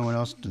don't really know what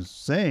else to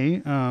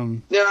say.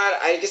 No,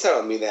 I guess I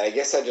don't mean that. I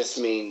guess I just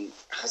mean,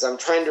 because I'm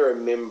trying to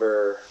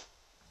remember,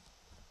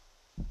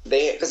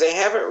 because they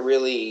haven't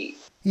really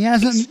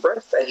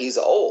expressed that he's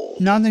old.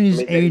 Not that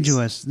he's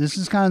ageless. This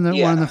is kind of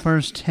one of the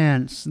first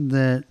hints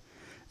that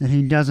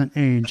he doesn't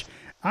age.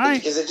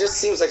 Because it just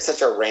seems like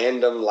such a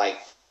random, like,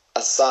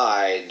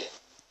 aside.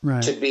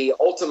 Right. To be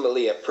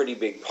ultimately a pretty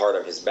big part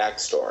of his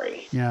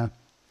backstory. Yeah.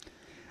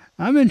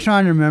 I've been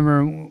trying to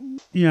remember,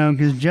 you know,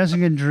 because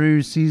Jessica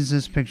Drew sees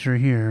this picture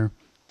here.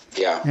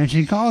 Yeah. And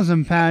she calls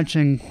him Patch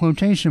in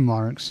quotation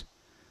marks.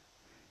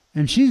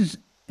 And she's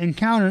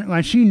encountered,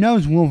 like, she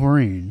knows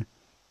Wolverine.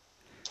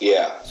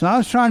 Yeah. So I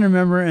was trying to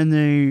remember in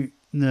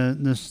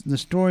the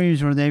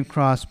stories where they've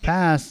crossed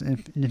paths,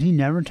 did he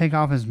never take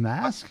off his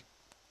mask?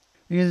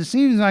 Because it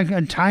seems like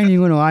a tiny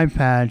little eye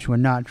patch would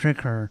not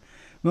trick her.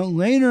 But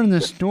later in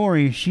the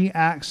story, she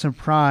acts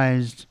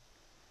surprised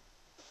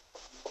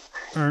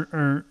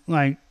or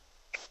like,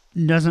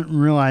 doesn't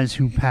realize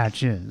who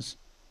Patch is.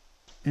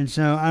 And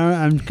so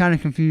I'm kind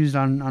of confused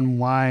on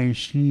why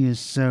she is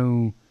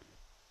so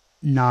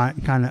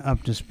not kind of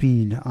up to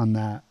speed on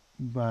that.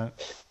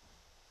 But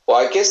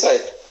well, I guess I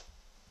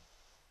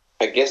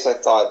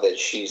thought that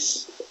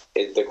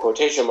the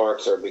quotation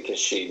marks are because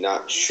she's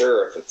not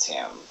sure if it's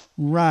him.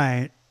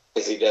 Right.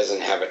 Because he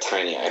doesn't have a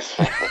tiny eye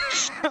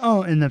patch.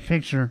 Oh, in the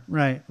picture.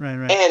 Right.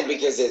 And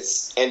because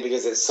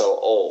it's so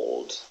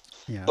old.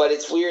 Yeah. But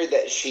it's weird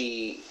that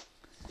she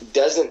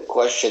doesn't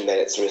question that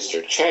it's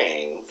Mr.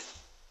 Chang,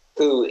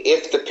 who,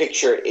 if the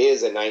picture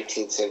is a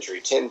 19th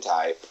century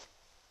tintype,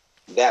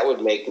 that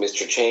would make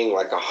Mr. Chang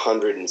like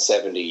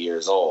 170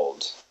 years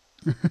old.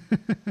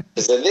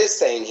 Because in this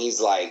thing, he's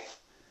like,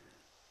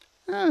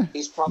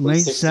 he's probably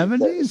late 60s, 70s?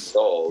 years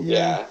old.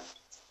 Yeah.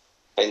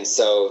 And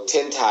so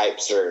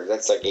tintypes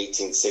that's like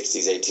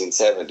 1860s,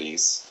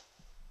 1870s.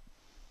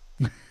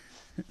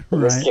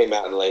 Right. This came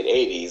out in the late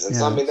 80s. And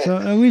so, I mean, so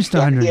at least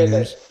 100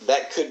 years.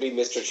 That could be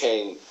Mr.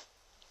 Chang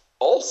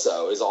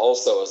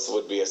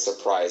would be a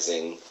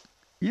surprising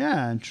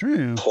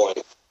true point.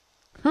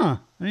 Huh.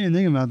 I didn't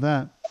think about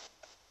that.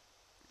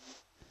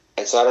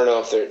 And so I don't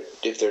know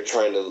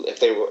if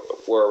they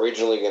were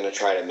originally going to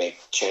try to make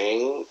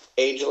Chang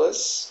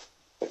ageless,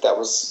 if that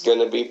was going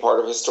to be part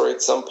of his story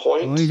at some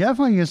point. Well, he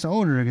definitely gets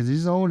older because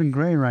he's old and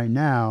gray right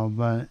now,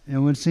 but it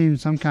would seem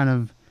some kind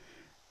of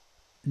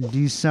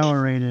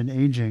decelerated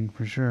aging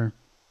for sure.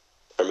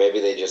 Or maybe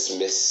they just I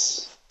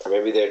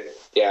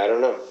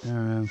don't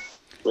know.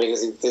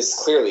 Because this is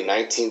clearly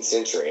 19th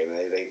century. I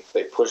mean,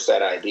 they pushed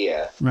that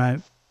idea.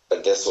 Right.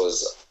 But this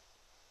was,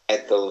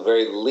 at the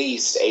very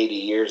least, 80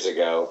 years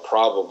ago,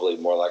 probably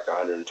more like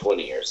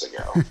 120 years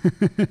ago.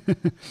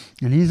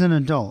 And he's an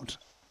adult.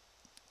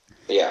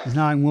 Yeah. It's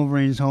not like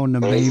Wolverine's holding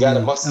a baby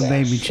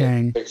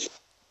Chang.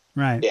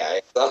 Right. Yeah,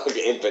 it's not like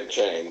an infant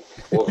Chang.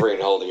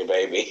 Wolverine holding a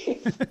baby.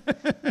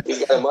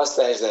 He's got a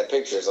mustache in that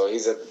picture, so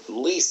he's at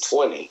least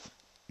 20.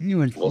 You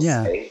would, we'll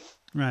say.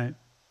 Right.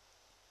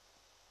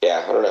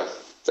 Yeah, I don't know.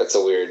 That's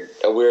a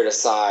weird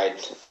aside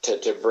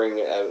to bring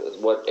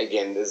what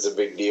again is a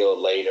big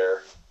deal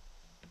later,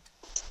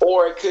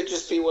 or it could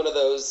just be one of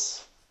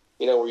those,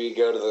 where you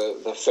go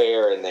to the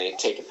fair and they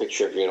take a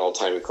picture of you in old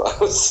timey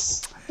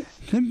clothes.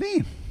 Could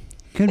be.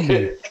 And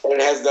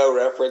it has no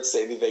reference to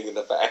anything in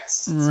the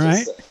past.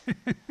 Right.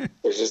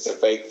 It's just a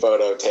fake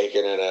photo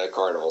taken in a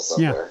carnival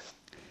somewhere.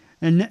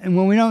 Yeah. And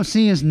what we don't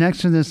see is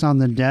next to this on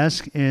the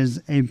desk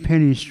is a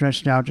penny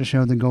stretched out to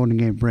show the Golden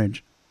Gate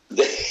Bridge.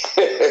 There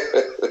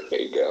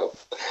you go.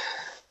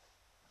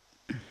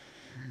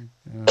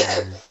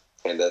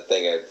 And that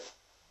thing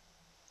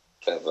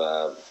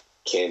of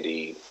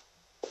candy,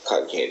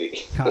 cotton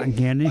candy. Cotton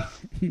candy?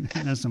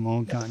 That's some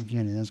old cotton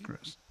candy. That's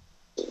gross.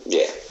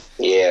 Yeah.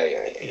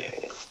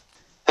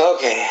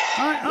 Okay.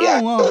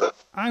 Well,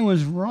 I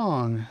was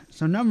wrong.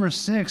 So number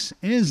 6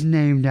 is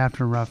named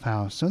after Rough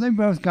House. So they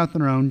both got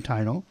their own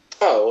title.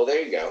 Oh, well,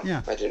 there you go.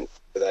 Yeah. I didn't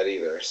know that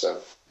either,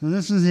 so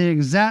this is the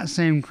exact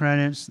same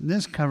credits.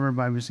 This cover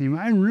by Buscema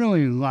I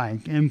really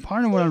like. And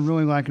part of what I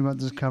really like about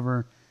this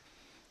cover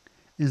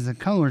is the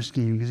color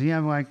scheme. Because you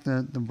have like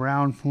the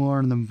brown floor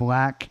and the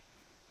black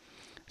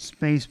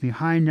space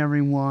behind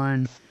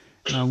everyone.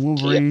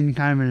 Wolverine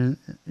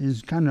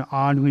is kind of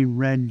oddly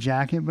red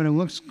jacket, but it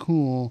looks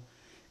cool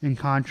in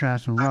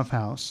contrast with Rough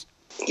House.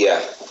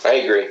 Yeah, I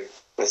agree.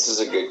 This is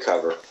a good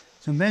cover.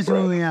 So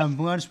basically we have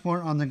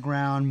Bloodsport on the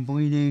ground,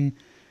 bleeding.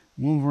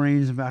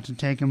 Wolverine's about to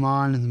take him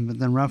on, but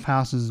then Rough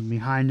House is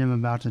behind him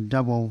about to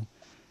double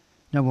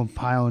not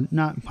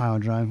pile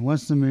drive.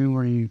 What's the move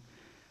where you...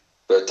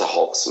 But to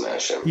Hulk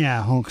smash him.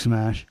 Yeah, Hulk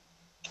smash.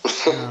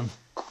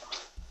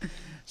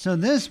 So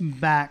this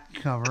back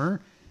cover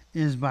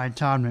is by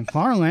Todd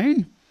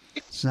McFarlane.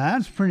 So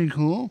that's pretty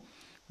cool.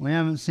 We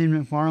haven't seen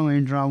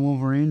McFarlane draw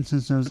Wolverine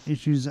since those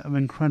issues of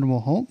Incredible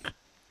Hulk.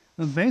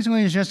 But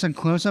basically it's just a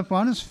close-up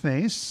on his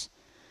face,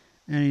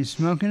 and he's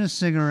smoking a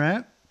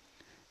cigarette,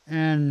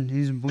 and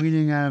he's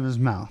bleeding out of his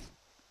mouth.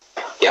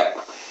 Yep.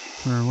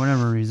 For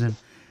whatever reason.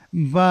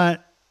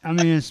 But, I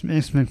mean, it's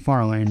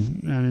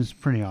McFarlane, and it's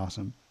pretty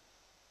awesome.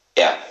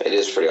 Yeah, it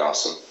is pretty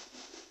awesome.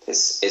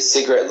 His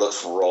cigarette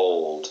looks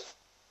rolled.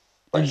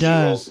 Like it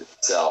does. He rolls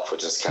itself,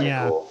 which is kind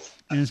of cool.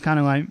 And it's kind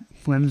of like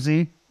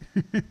flimsy.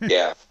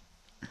 Yeah.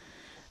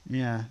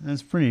 Yeah,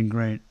 that's pretty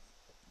great.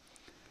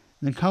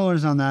 The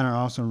colors on that are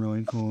also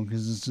really cool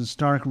because it's a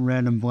stark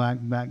red and black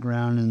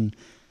background, and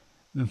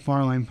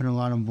McFarlane put a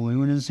lot of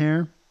blue in his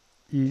hair.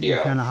 You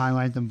kind of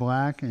highlight the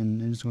black,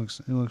 and it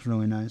looks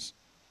really nice.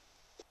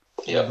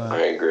 Yep,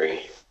 I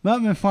agree.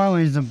 But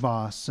McFarlane's the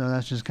boss, so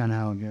that's just kind of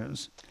how it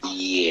goes.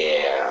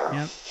 Yeah.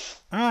 Yep.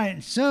 All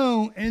right,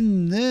 so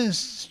in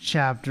this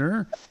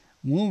chapter,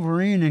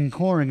 Wolverine and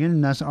Corrigan,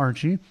 and that's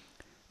Archie,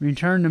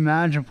 return to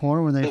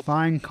Madripoor where they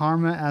find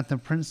Karma at the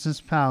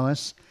Princess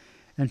Palace,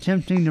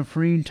 attempting to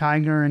free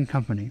Tiger and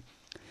company.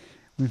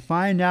 We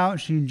find out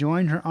she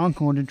joined her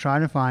uncle to try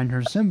to find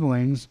her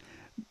siblings,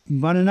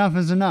 but enough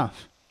is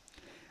enough.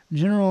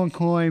 General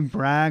McCoy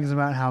brags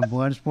about how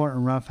Bloodsport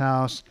and Rough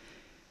House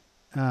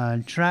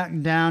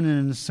tracked down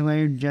and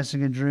enslaved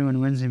Jessica Drew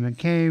and Lindsay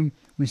McCabe.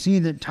 We see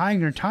that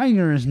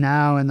Tiger is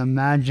now in the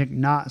magic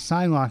not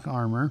Psylocke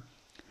armor,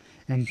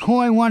 and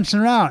Coy wants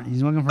her out.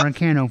 He's looking for a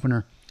can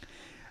opener.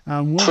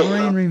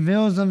 Wolverine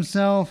reveals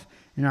himself,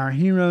 and our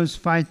heroes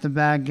fight the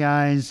bad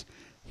guys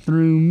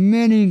through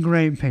many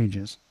great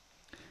pages.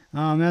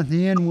 At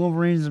the end,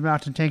 Wolverine is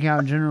about to take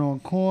out General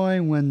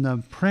McCoy when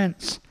the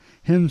Prince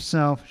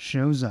himself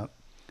shows up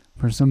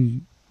for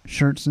some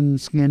shirts and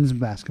skins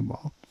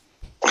basketball.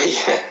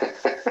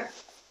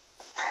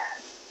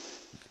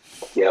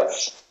 Yep.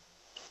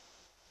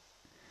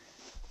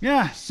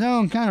 Yeah,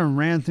 so kind of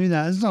ran through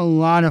that. There's a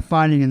lot of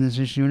fighting in this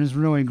issue, and it's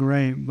really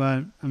great,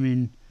 but, I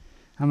mean,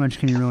 how much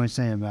can you really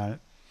say about it?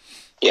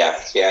 Yeah,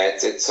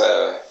 it's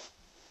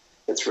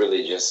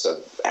really just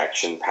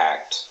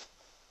action-packed.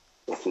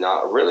 With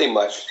not really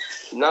much,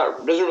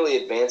 doesn't really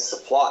advance the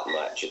plot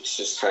much. It's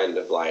just kind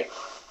of like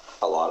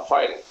a lot of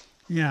fighting.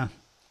 Yeah.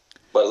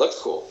 But it looks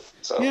cool.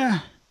 So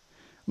yeah.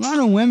 A lot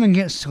of women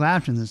get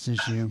slapped in this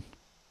issue.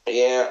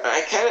 Yeah,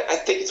 I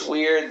think it's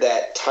weird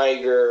that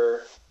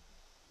Tiger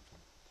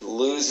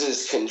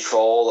loses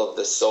control of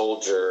the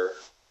soldier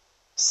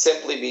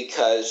simply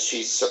because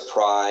she's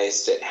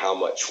surprised at how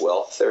much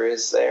wealth there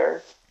is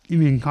there. You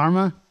mean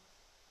Karma?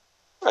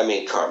 I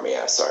mean Karma,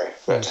 yeah, sorry.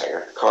 Not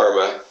Tiger.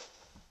 Karma.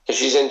 Because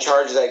she's in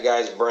charge of that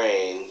guy's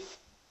brain,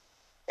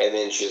 and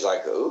then she's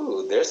like,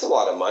 ooh, there's a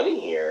lot of money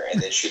here,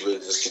 and then she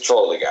loses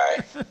control of the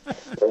guy.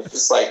 It's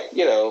just like,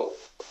 you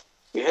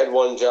had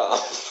one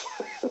job.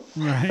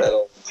 Right.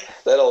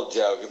 That old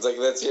joke. It's like,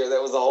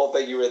 that was the whole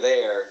thing. You were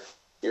there.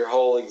 Your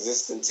whole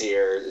existence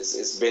here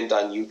is bent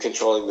on you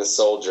controlling the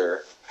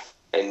soldier,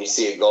 and you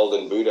see a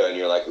golden Buddha, and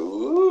you're like,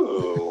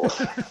 ooh.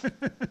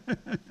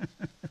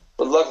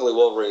 But luckily,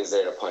 Wolverine's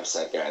there to punch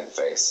that guy in the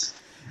face.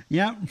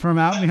 Yep, from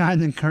out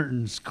behind the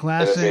curtains.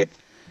 Classic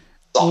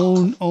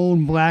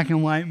old black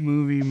and white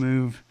movie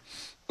move.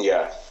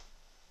 Yeah.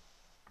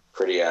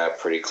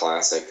 Pretty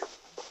classic.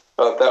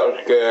 Oh, that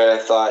was good. I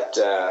thought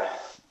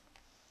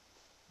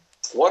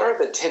what are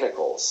the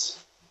tentacles?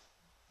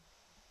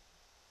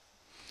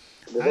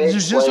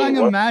 There's just like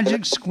a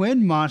magic squid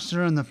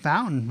monster in the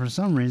fountain for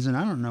some reason.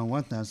 I don't know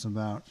what that's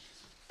about.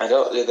 I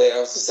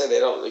was to say they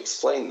don't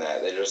explain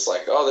that. They're just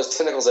like, oh, there's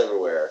tentacles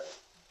everywhere.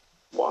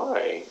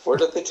 Why? Where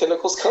did the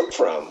tentacles come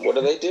from? What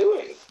are they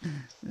doing?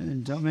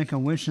 Don't make a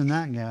wish on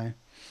that guy.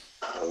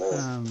 I don't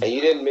know. And you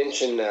didn't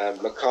mention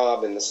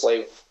Macabre in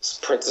the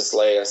Princess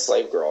Leia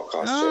slave girl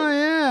costume. Oh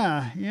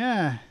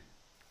yeah.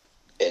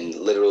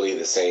 In literally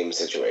the same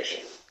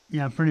situation.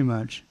 Yeah, pretty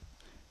much.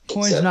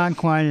 Koi's not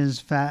quite as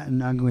fat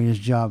and ugly as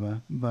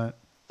Jabba, but...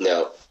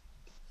 No,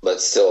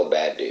 but still a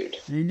bad dude.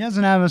 He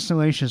doesn't have a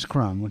salacious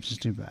crumb, which is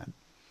too bad.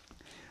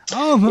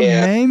 Oh, but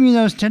maybe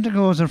those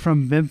tentacles are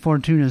from Bib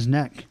Fortuna's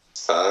neck.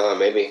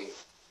 Maybe.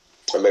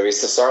 Or maybe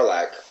it's the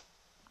Sarlacc.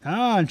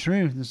 Oh,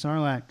 true, the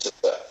Sarlacc. Just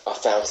a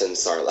fountain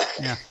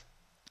Sarlacc. Yeah.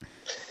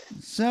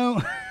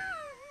 So...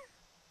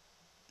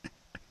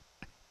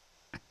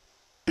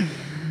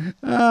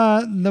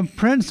 the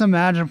Prince of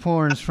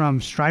Madripoor is from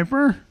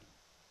Striper?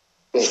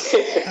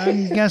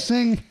 I'm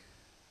guessing.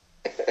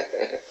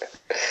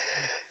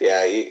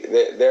 Yeah,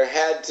 there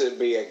had to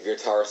be a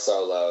guitar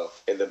solo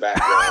in the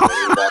background.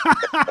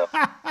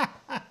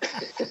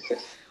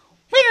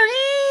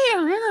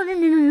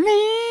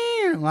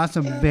 Lots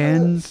of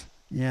bends.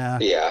 Yeah.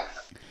 Yeah.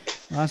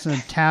 Lots of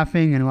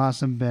tapping and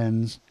lots of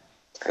bends.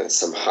 And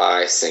some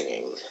high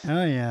singing.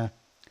 Oh, yeah.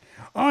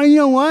 Oh, you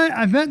know what?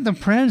 I bet the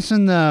Prince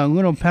and the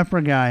Little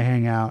Pepper guy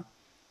hang out.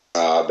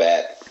 Oh, I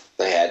bet.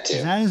 They had to.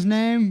 Is that his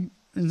name?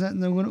 Is that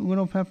the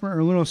Little Pepper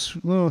or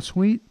Little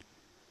Sweet?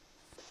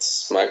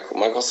 It's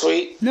Michael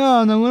Sweet?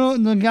 No,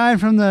 the guy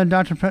from the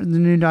the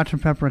new Dr.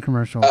 Pepper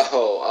commercial.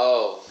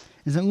 Oh.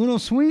 Is it Little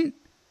Sweet?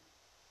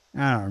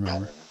 I don't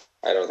remember.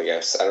 I don't think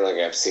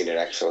I've seen it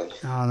actually.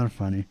 Oh, they're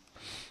funny.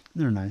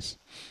 They're nice.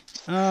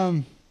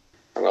 I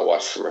don't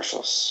watch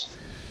commercials.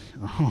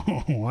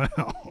 Oh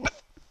well.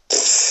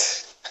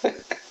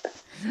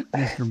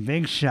 Mr.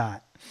 Big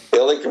Shot. The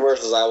only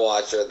commercials I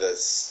watch are the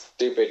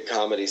stupid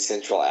Comedy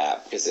Central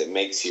app because it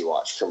makes you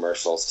watch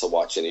commercials to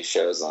watch any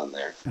shows on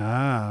there.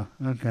 Ah,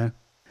 okay.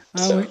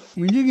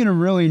 We do get a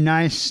really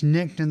nice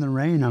Snicked in the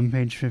Rain on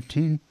page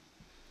 15.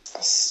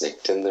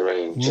 Snicked in the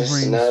Rain. Wolverine's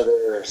Just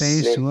another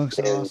face Snicked looks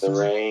in awesome. the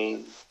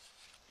Rain.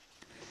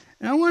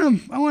 And I want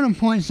to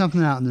point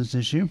something out in this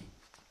issue.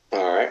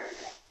 All right.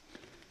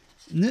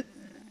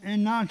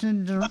 And not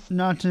to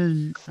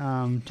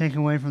take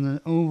away from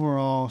the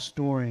overall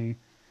story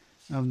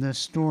of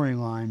this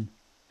storyline,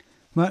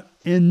 but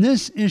in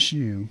this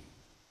issue,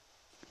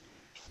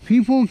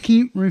 people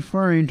keep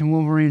referring to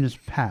Wolverine as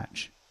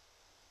Patch.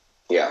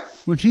 Yeah.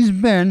 Which he's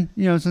been,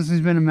 since he's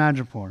been in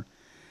Madripoor.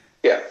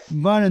 Yeah.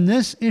 But in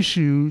this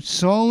issue,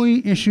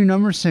 solely issue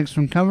number 6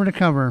 from cover to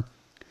cover,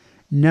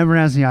 never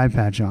has the eye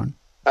patch on.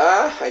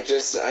 I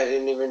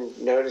didn't even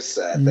notice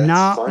that. That's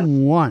Not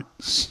fun.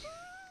 once.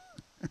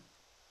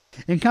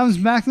 It comes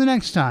back the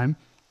next time,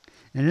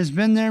 and it's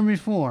been there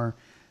before,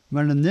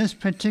 but in this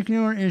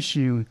particular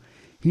issue,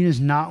 he does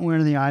not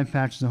wear the eye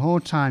patch the whole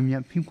time,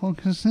 yet people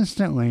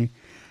consistently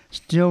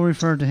still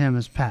refer to him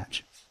as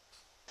Patch.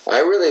 I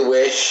really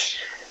wish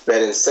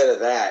that instead of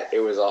that, it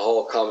was a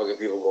whole comic of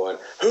people going,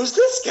 "Who's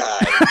this guy?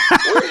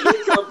 Where did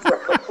he come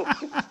from?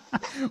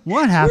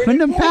 What happened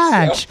to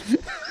Patch?"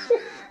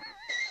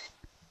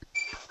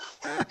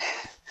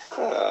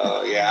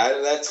 Oh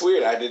yeah, that's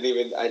weird. I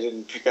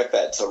didn't pick up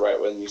that till right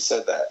when you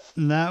said that.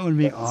 That would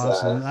be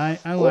awesome. I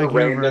What like a your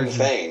random version.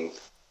 thing.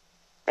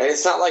 And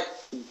it's not like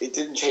it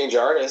didn't change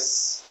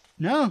artists.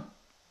 No.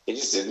 He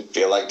just didn't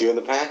feel like doing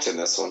the patch in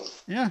this one.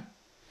 Yeah.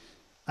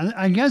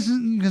 I guess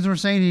because we're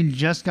saying he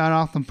just got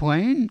off the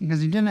plane,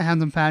 because he didn't have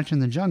the patch in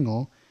the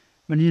jungle,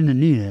 but he didn't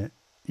need it.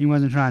 He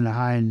wasn't trying to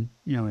hide,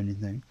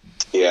 anything.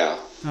 Yeah.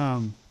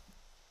 But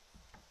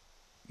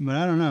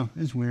I don't know.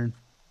 It's weird.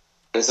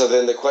 And so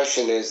then the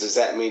question is, does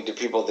that mean do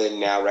people then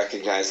now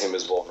recognize him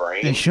as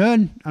Wolverine? They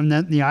should.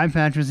 The eye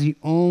patch was the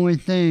only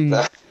thing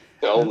The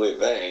only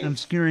thing.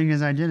 obscuring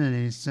his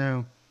identity.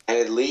 So And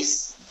at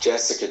least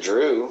Jessica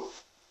Drew.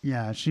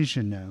 yeah, she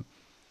should know.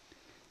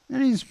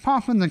 And he's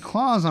popping the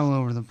claws all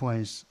over the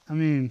place. I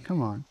mean,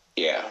 come on.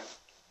 Yeah.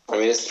 I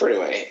mean, it's pretty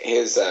much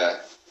his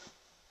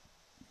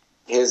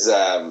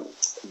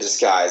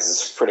disguise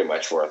is pretty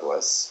much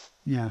worthless.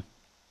 Yeah.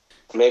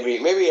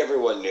 Maybe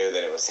everyone knew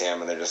that it was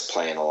him and they're just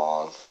playing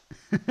along.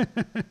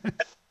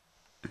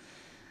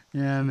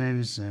 Yeah,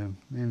 maybe so.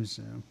 Maybe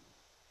so.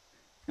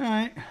 All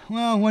right.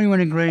 Well, what do you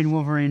want to grade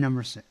Wolverine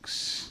number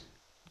 6?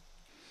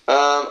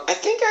 I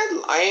think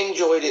I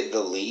enjoyed it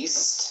the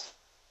least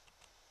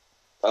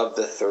of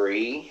the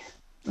 3.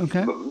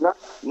 Okay. But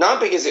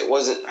not because it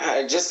wasn't,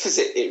 just because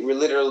it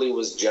literally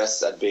was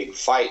just a big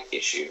fight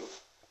issue,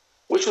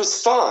 which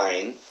was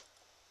fine,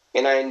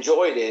 and I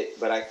enjoyed it,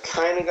 but I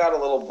kind of got a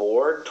little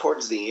bored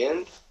towards the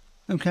end.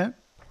 Okay.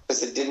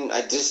 Because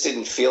I just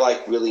didn't feel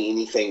like really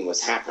anything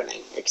was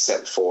happening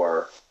except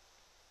for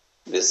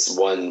this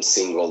one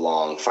single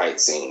long fight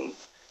scene.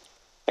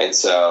 And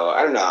so,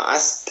 I don't know, I'll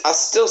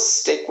still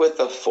stick with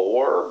the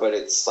 4, but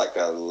it's like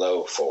a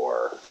low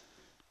 4.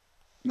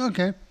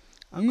 Okay.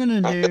 I'm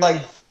gonna I do. feel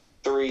like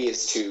 3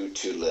 is too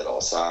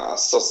little, so I'll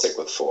still stick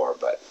with 4.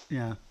 But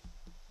Yeah.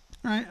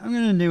 All right, I'm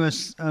gonna do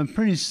a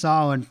pretty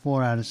solid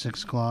 4 out of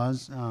 6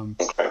 claws.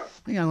 okay.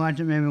 I think I liked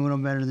it maybe a little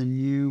better than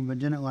you, but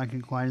didn't like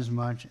it quite as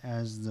much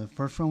as the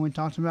first one we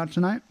talked about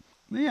tonight.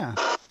 But yeah,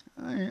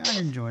 I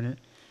enjoyed it.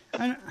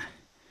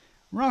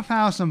 Rough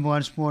House and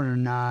Bloodsport are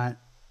not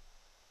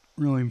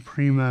really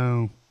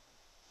primo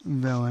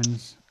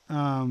villains.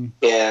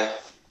 Yeah.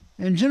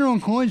 And General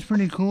Coy's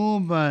pretty cool,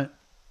 but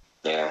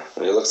Yeah. I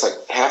mean, it looks like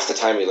half the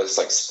time he looks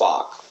like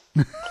Spock,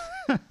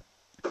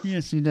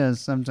 yes, he does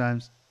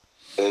sometimes.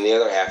 and then the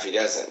other half he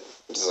doesn't.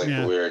 It's like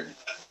weird.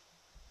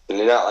 And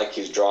they're not like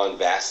he's drawn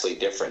vastly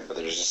different, but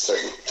there's just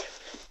certain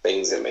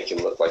things that make him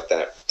look like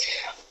that.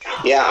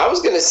 Yeah, I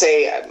was gonna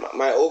say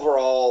my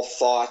overall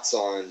thoughts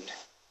on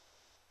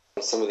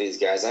some of these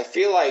guys. I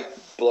feel like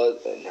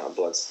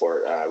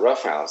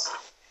Rough House.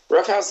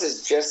 Rough House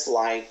is just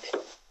like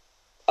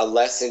a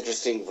less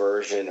interesting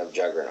version of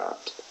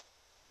Juggernaut.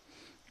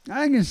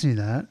 I can see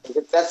that.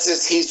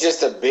 He's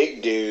just a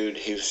big dude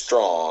who's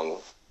strong,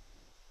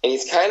 and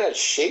he's kind of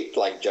shaped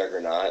like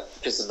Juggernaut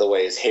because of the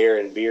way his hair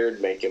and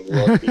beard make him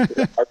look. You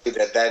could argue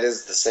that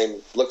is the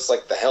same, looks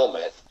like the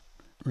helmet.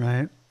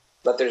 Right.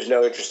 But there's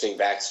no interesting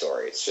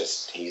backstory. It's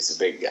just he's a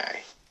big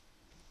guy.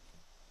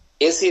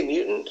 Is he a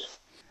mutant?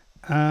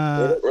 They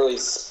don't really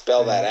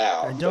spell that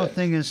out. I don't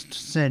think it's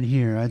said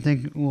here. I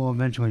think we'll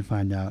eventually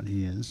find out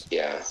he is.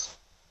 Yeah,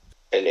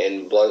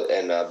 and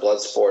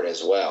Bloodsport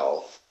as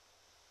well.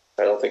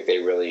 I don't think they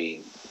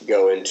really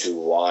go into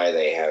why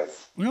they have.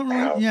 We don't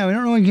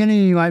really get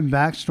any like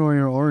backstory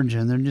or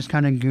origin. They're just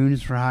kind of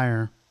goons for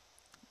hire.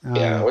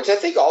 Yeah, which I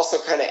think also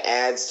kind of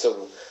adds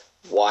to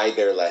why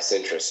they're less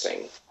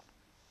interesting.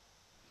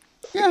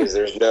 Yeah. Because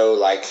there's no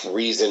like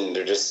reason.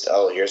 They're just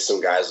here's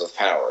some guys with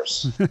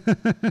powers.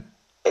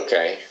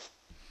 Okay.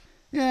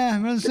 Yeah,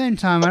 but at the same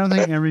time, I don't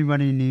think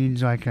everybody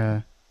needs like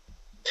a.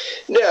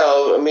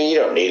 No, I mean you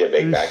don't need a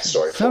big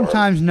backstory.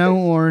 Sometimes no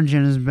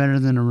origin is better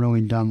than a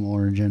really dumb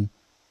origin.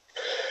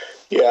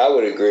 Yeah, I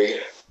would agree.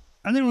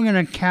 I think we're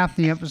gonna cap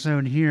the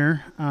episode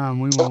here.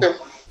 We will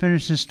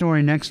finish this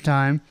story next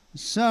time.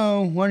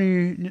 So, what are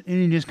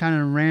any just kind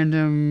of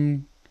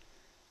random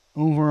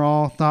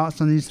overall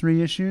thoughts on these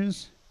 3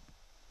 issues?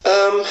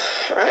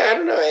 I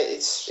don't know.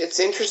 It's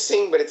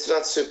interesting, but it's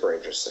not super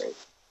interesting.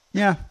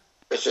 Yeah.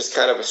 It's just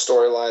kind of a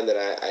storyline that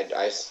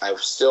I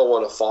still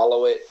want to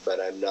follow it, but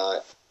I'm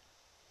not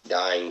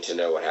dying to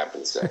know what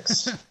happens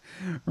next.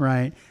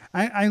 Right.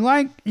 I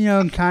like,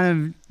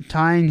 kind of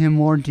tying him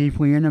more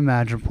deeply into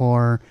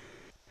Madripoor.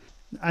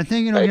 I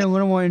think it'll get a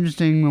little more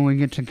interesting when we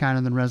get to kind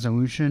of the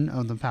resolution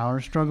of the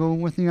power struggle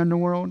with the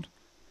underworld.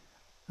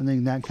 I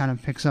think that kind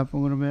of picks up a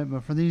little bit,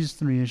 but for these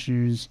 3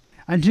 issues,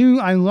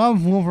 I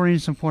love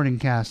Wolverine's supporting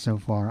cast so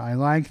far. I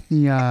like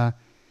the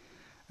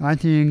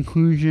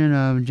inclusion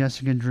of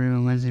Jessica Drew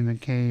and Lindsay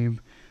McCabe.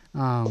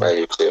 I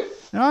do too.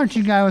 The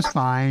Archie guy was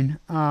fine.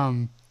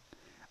 I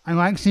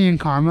like seeing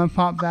Karma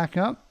pop back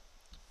up.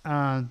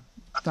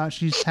 Thought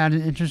she's had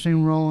an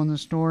interesting role in the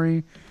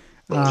story.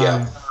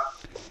 Yeah.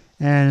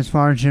 And as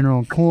far as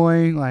General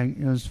Coy, like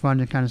it was fun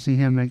to kind of see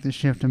him make the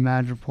shift to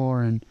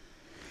Madripoor, and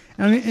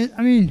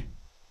and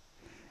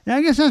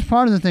I guess that's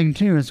part of the thing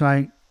too. It's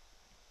like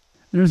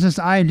there's this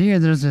idea,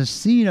 there's a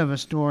seed of a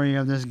story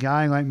of this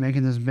guy like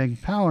making this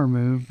big power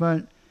move,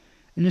 but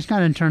it just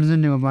kind of turns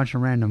into a bunch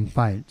of random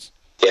fights.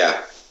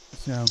 Yeah.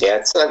 So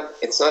yeah,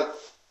 it's not.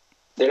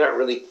 They're not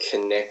really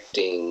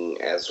connecting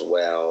as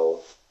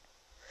well.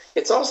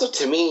 It's also,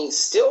 to me,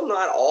 still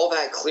not all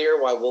that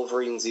clear why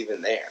Wolverine's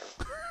even there.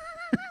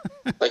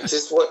 Like,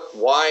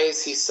 why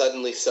is he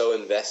suddenly so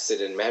invested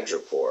in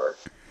Madripoor?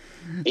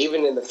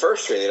 Even in the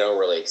first tree, they don't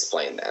really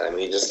explain that. I mean,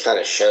 he just kind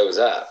of shows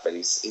up, and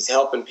he's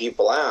helping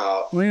people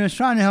out. Well, he was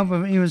trying to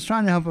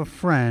help a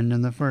friend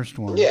in the first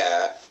one.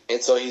 Yeah,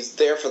 and so he's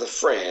there for the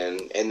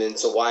friend, and then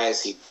so why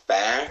is he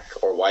back,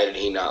 or why did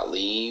he not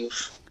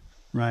leave?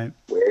 Right.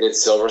 Where did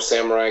Silver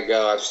Samurai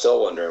go? I'm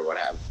still wondering what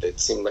happened. It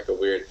seemed like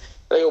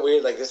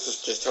like this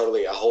was just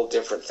totally a whole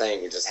different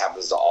thing. It just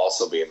happens to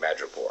also be a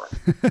Madripoor.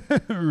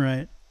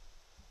 Right.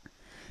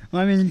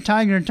 Well, I mean,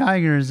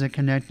 Tiger is a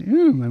connect.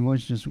 Ooh, my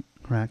voice just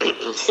cracked.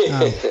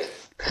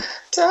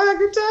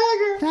 Tiger.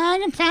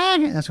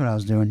 That's what I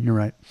was doing. You're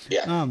right.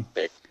 Yeah.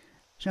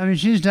 I mean,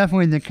 she's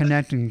definitely the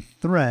connecting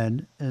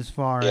thread as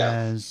far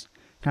as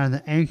kind of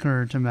the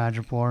anchor to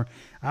Madripoor.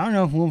 I don't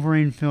know if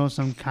Wolverine feels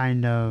some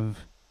kind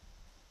of.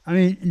 I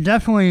mean,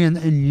 definitely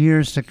in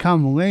years to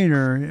come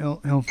later,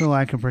 he'll feel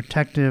like a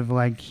protective,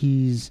 like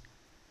he's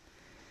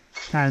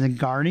kind of the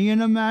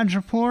guardian of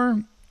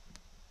Madripoor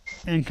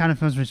and kind of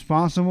feels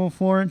responsible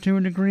for it to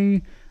a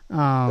degree.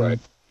 Right.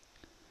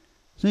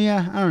 So,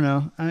 yeah, I don't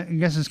know. I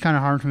guess it's kind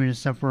of hard for me to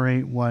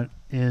separate what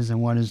is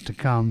and what is to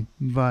come.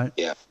 But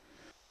yeah,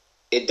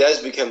 it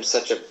does become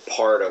such a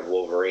part of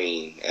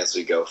Wolverine as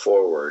we go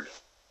forward.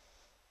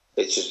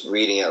 It's just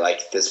reading it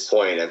like at this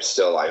point, I'm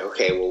still like,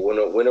 okay, well,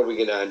 when are we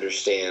going to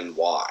understand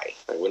why?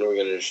 Like, when are we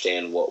going to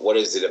understand what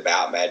is it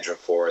about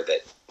Madripoor that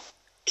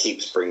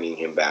keeps bringing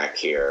him back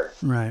here?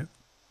 Right.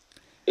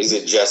 He's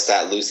just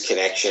that loose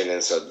connection,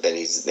 and so then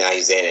he's in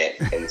it,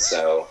 and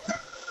so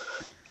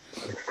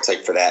it's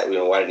like for that,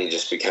 why didn't he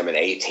just become an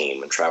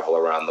A-team and travel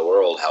around the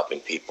world helping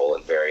people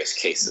in various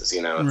cases?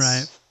 It's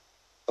right.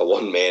 A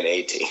one-man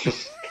A-team.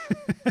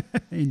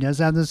 He does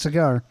have the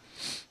cigar.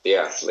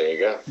 Yeah, there you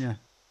go. Yeah.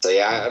 So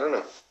I don't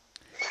know.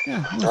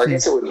 Yeah, I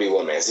guess it wouldn't be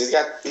one man. So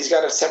he's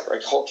got a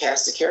separate whole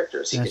cast of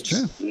characters. He That's could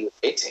just be an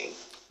A-team.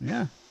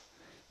 Yeah,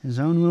 his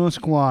own little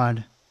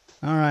squad.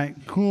 All right,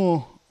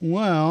 cool.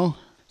 Well,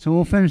 so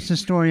we'll finish the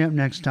story up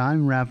next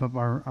time. Wrap up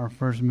our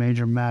first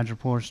major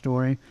Madripoor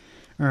story,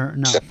 or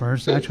not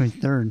first, actually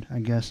third, I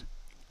guess.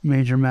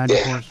 Major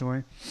Madripoor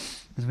story,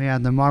 because we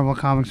had the Marvel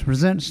Comics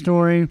Presents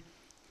story,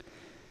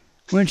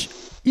 which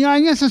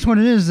I guess that's what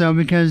it is though,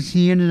 because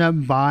he ended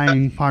up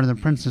buying part of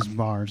the Princess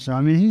Bar. So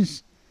I mean,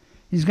 he's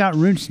got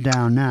roots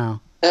down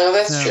now. No,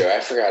 that's true. I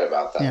forgot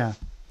about that. Yeah.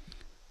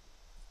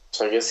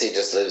 So I guess he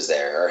just lives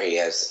there, or he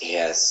has.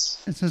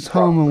 It's his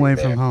home away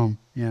from home.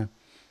 Yeah.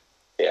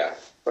 Yeah.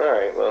 All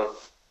right. Well.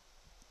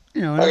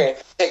 Okay.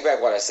 Take back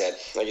what I said.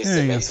 I guess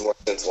it makes more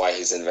sense why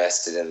he's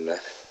invested in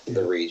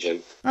the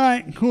region. All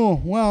right.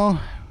 Cool. Well,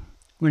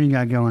 what do you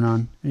got going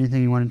on?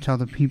 Anything you want to tell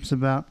the peeps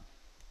about?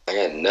 I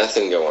got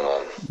nothing going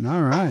on.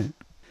 All right.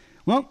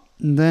 Well,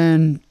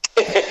 then.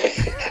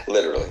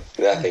 Literally,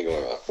 nothing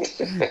going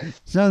on.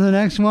 So the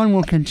next one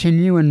will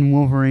continue in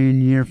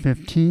Wolverine year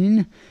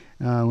 15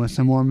 with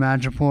some more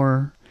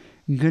Madripoor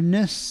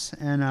goodness.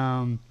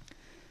 And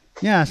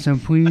so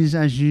please,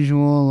 as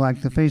usual,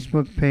 like the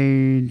Facebook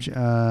page.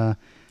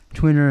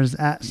 Twitter is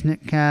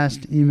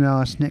 @SnickCast. Email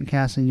us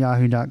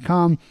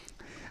snickcast@yahoo.com.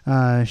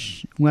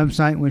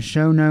 Website with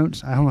show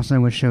notes. I almost said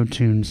with show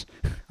tunes.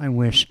 I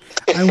wish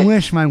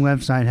my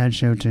website had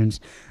show tunes.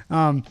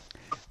 But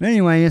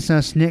anyway, it's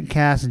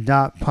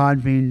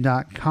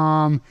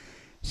snickcast.podbean.com.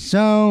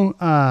 So,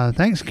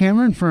 thanks,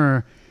 Cameron,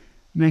 for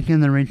making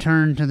the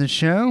return to the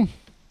show.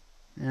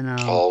 And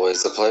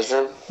always a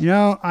pleasure.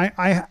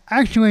 I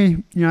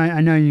actually,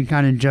 I know you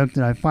kind of joked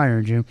that I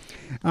fired you.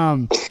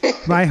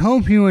 But I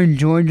hope you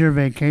enjoyed your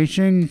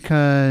vacation,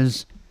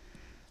 because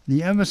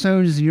the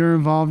episodes you're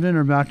involved in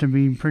are about to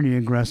be pretty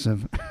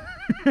aggressive.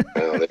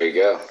 Well, there you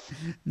go.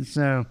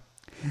 So,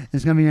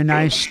 it's going to be a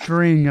nice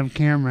string of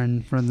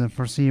Cameron for the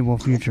foreseeable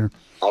future.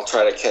 I'll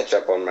try to catch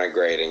up on my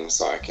grading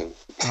so I can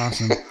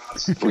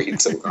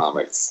read some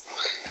comics.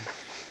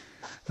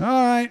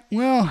 All right.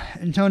 Well,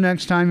 until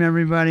next time,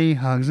 everybody,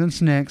 hugs and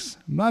snicks.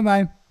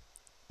 Bye-bye.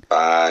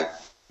 Bye.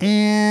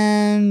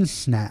 And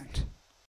snacked.